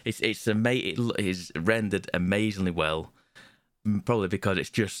is. It is rendered amazingly well, probably because it's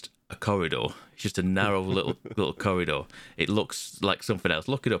just a corridor. It's just a narrow little corridor. It looks like something else.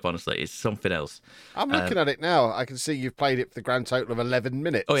 Look it up, honestly. It's something else. I'm looking at it now. I can see you've played it for the grand total of 11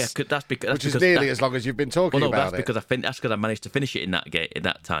 minutes. Oh yeah, that's because which is nearly as long as you've been talking about it. That's because I managed to finish it in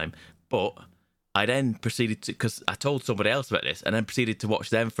that time. But I then proceeded to, because I told somebody else about this, and then proceeded to watch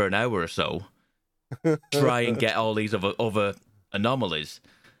them for an hour or so, try and get all these other anomalies.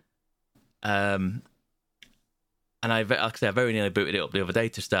 And I very nearly booted it up the other day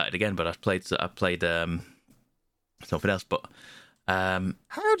to start it again, but I played something else. But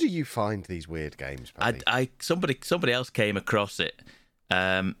how do you find these weird games, Paddy? Somebody else came across it,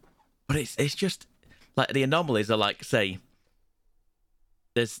 but it's just like the anomalies are like, say,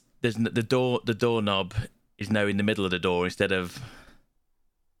 there's the doorknob is now in the middle of the door instead of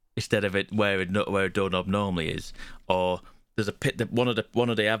it where a doorknob normally is, or there's one of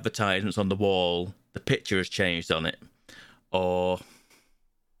the advertisements on the wall, the picture has changed on it, or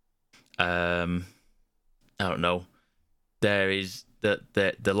I don't know, there is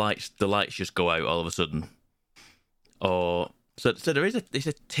the lights just go out all of a sudden, or So there is a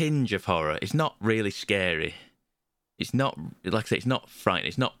tinge of horror. It's not really scary. It's not, like I say, it's not frightening.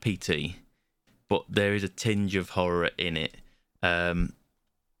 It's not PT, but there is a tinge of horror in it.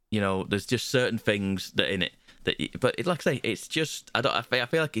 There's just certain things that in it but like I say, it's just I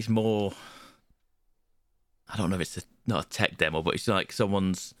feel like it's more. I don't know if it's not a tech demo, but it's like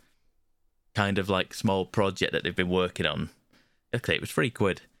someone's kind of like small project that they've been working on. Okay, it was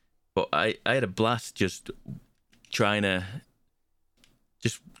 £3, but I had a blast just trying to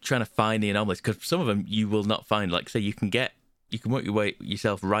find the anomalies, because some of them you will not find. Like, say, you can work your way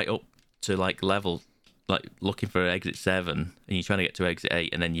yourself right up to like level, like looking for exit 7, and you're trying to get to exit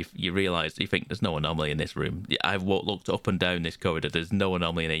 8, and then you realise, you think there's no anomaly in this room. I've looked up and down this corridor, there's no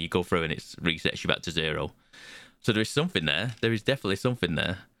anomaly in there. You go through and it resets you back to 0. So there is something there. There is definitely something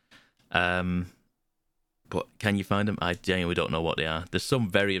there. But can you find them? I genuinely don't know what they are. There's some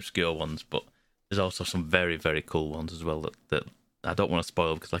very obscure ones, but there's also some very, very cool ones as well that I don't want to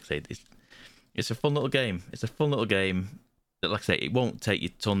spoil, because, like I say, it's a fun little game. It's a fun little game that, like I say, it won't take you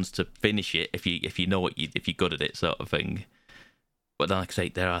tons to finish it if you know if you're good at it, sort of thing. But then, like I say,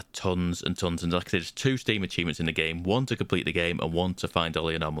 there are tons and tons, and like I say, there's 2 Steam achievements in the game: one to complete the game and one to find all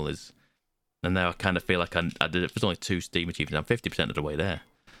the anomalies. And now I kind of feel like I did it. There's only 2 Steam achievements. I'm 50% of the way there.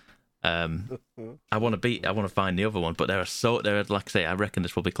 I want to find the other one, but there are, like I say, I reckon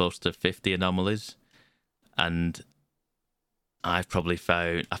there's probably close to 50 anomalies, and I've probably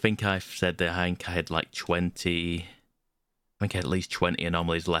found, I think I've said that I had like 20, I think I had at least 20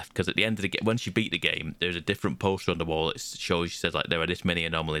 anomalies left, because at the end of the game, once you beat the game, there's a different poster on the wall that says like there are this many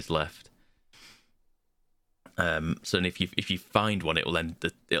anomalies left. So if you find one,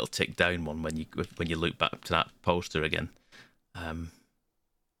 it'll tick down one when you loop back to that poster again.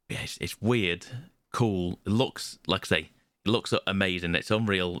 Yeah, it's weird, cool. It looks, like I say, it looks amazing. It's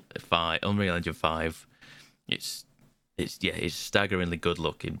Unreal Engine 5. It's staggeringly good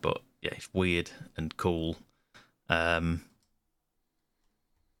looking, but yeah, it's weird and cool. And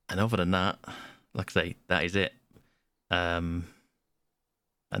other than that, like I say, that is it. And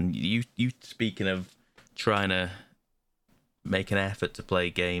you speaking of trying to make an effort to play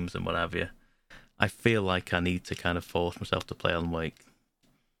games and what have you, I feel like I need to kind of force myself to play Alan Wake.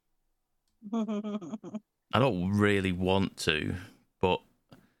 I don't really want to, but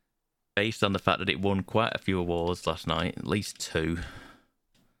based on the fact that it won quite a few awards last night, at least 2,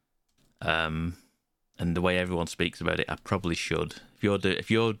 and the way everyone speaks about it, I probably should.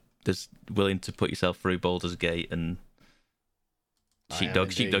 If you're just willing to put yourself through Baldur's Gate, and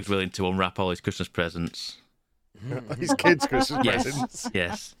Sheepdog's willing to unwrap all his Christmas presents. His kids' Christmas presents.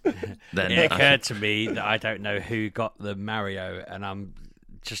 Yes. Then it occurred to me that I don't know who got the Mario, and I'm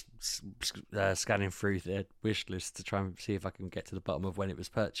just scanning through their wish list to try and see if I can get to the bottom of when it was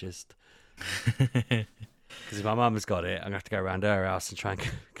purchased. Because if my mum's got it, I'm going to have to go around her house and try and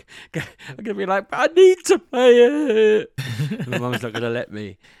I'm going to be like, I need to play it. And my mum's not going to let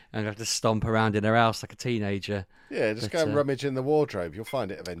me. I'm going to have to stomp around in her house like a teenager. Yeah, just go and rummage in the wardrobe. You'll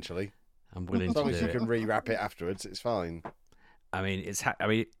find it eventually. I'm willing as long to as do you it. can rewrap it afterwards, it's fine. I mean, if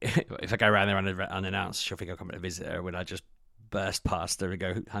I go around there unannounced, she'll think I'm coming to visit her. When I just burst past her and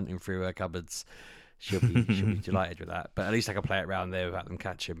go hunting through her cupboards, she'll be delighted with that. But at least I can play it around there without them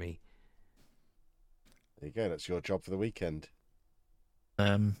catching me. There you go. That's your job for the weekend.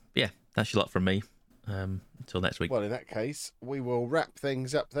 Yeah, that's a lot from me. Until next week. Well, in that case, we will wrap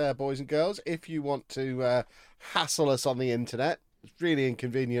things up there, boys and girls. If you want to hassle us on the internet, it's really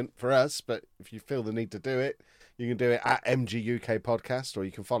inconvenient for us, but if you feel the need to do it, you can do it at MGUK Podcast, or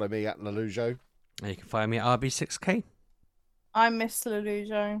you can follow me at Lelujo. And you can find me at RB6K. I'm Mr.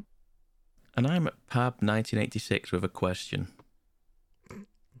 Lelujo. And I'm at Pab1986 with a question.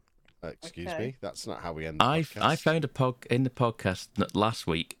 Excuse me, that's not how we end the podcast. I found in the podcast last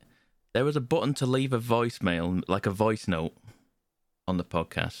week, there was a button to leave a voicemail, like a voice note, on the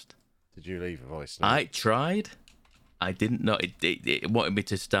podcast. Did you leave a voice note? I tried. I didn't know. It wanted me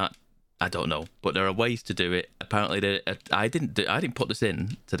to start. I don't know, but there are ways to do it. Apparently, I didn't put this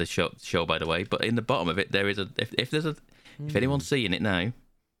in to the show, by the way. But in the bottom of it, there is if anyone's seeing it now,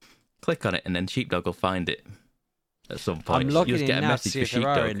 click on it, and then Sheepdog will find it at some point. I'm logging You'll in get a now to message see for if there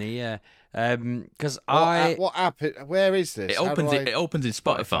are Sheepdog. any. Yeah, because what app? Where is this? It opens in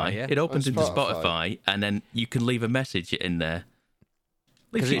Spotify. Yeah? It opens into Spotify. Spotify, and then you can leave a message in there.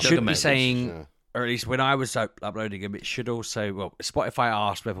 Because Leave it Sheepdog should a be message. saying, Yeah. or at least when I was uploading them, it should also, well, Spotify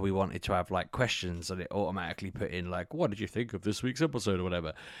asked whether we wanted to have like questions, and it automatically put in like, what did you think of this week's episode or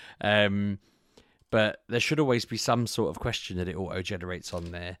whatever. But there should always be some sort of question that it auto generates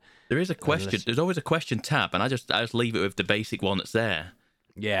on there. There is a question. There's always a question tab, and I just leave it with the basic one that's there.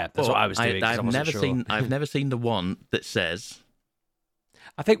 Yeah, that's what I was doing. 'cause I wasn't sure. I've never seen the one that says,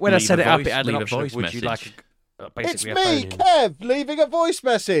 I think when I Leave set a it up, voice- it had an leave a option of, voice would you like message. It's basically me, Kev, leaving a voice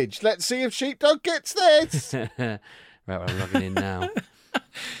message. Let's see if Sheepdog gets this. Right, well, I'm logging in now.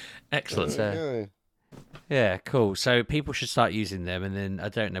 Excellent. Yeah, cool. So people should start using them, and then I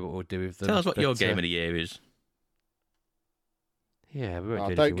don't know what we'll do with them. Tell us what your but, game of the year is. Yeah, we won't Oh,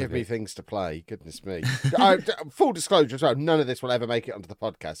 do don't anything give with me it. things to play. Goodness me. Full disclosure as well, none of this will ever make it onto the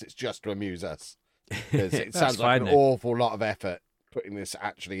podcast. It's just to amuse us. 'Cause it That's sounds like fine, an though. awful lot of effort putting this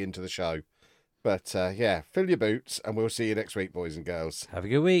actually into the show. But yeah, fill your boots, and we'll see you next week, boys and girls. Have a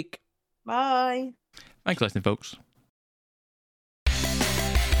good week. Bye. Thanks for listening, folks.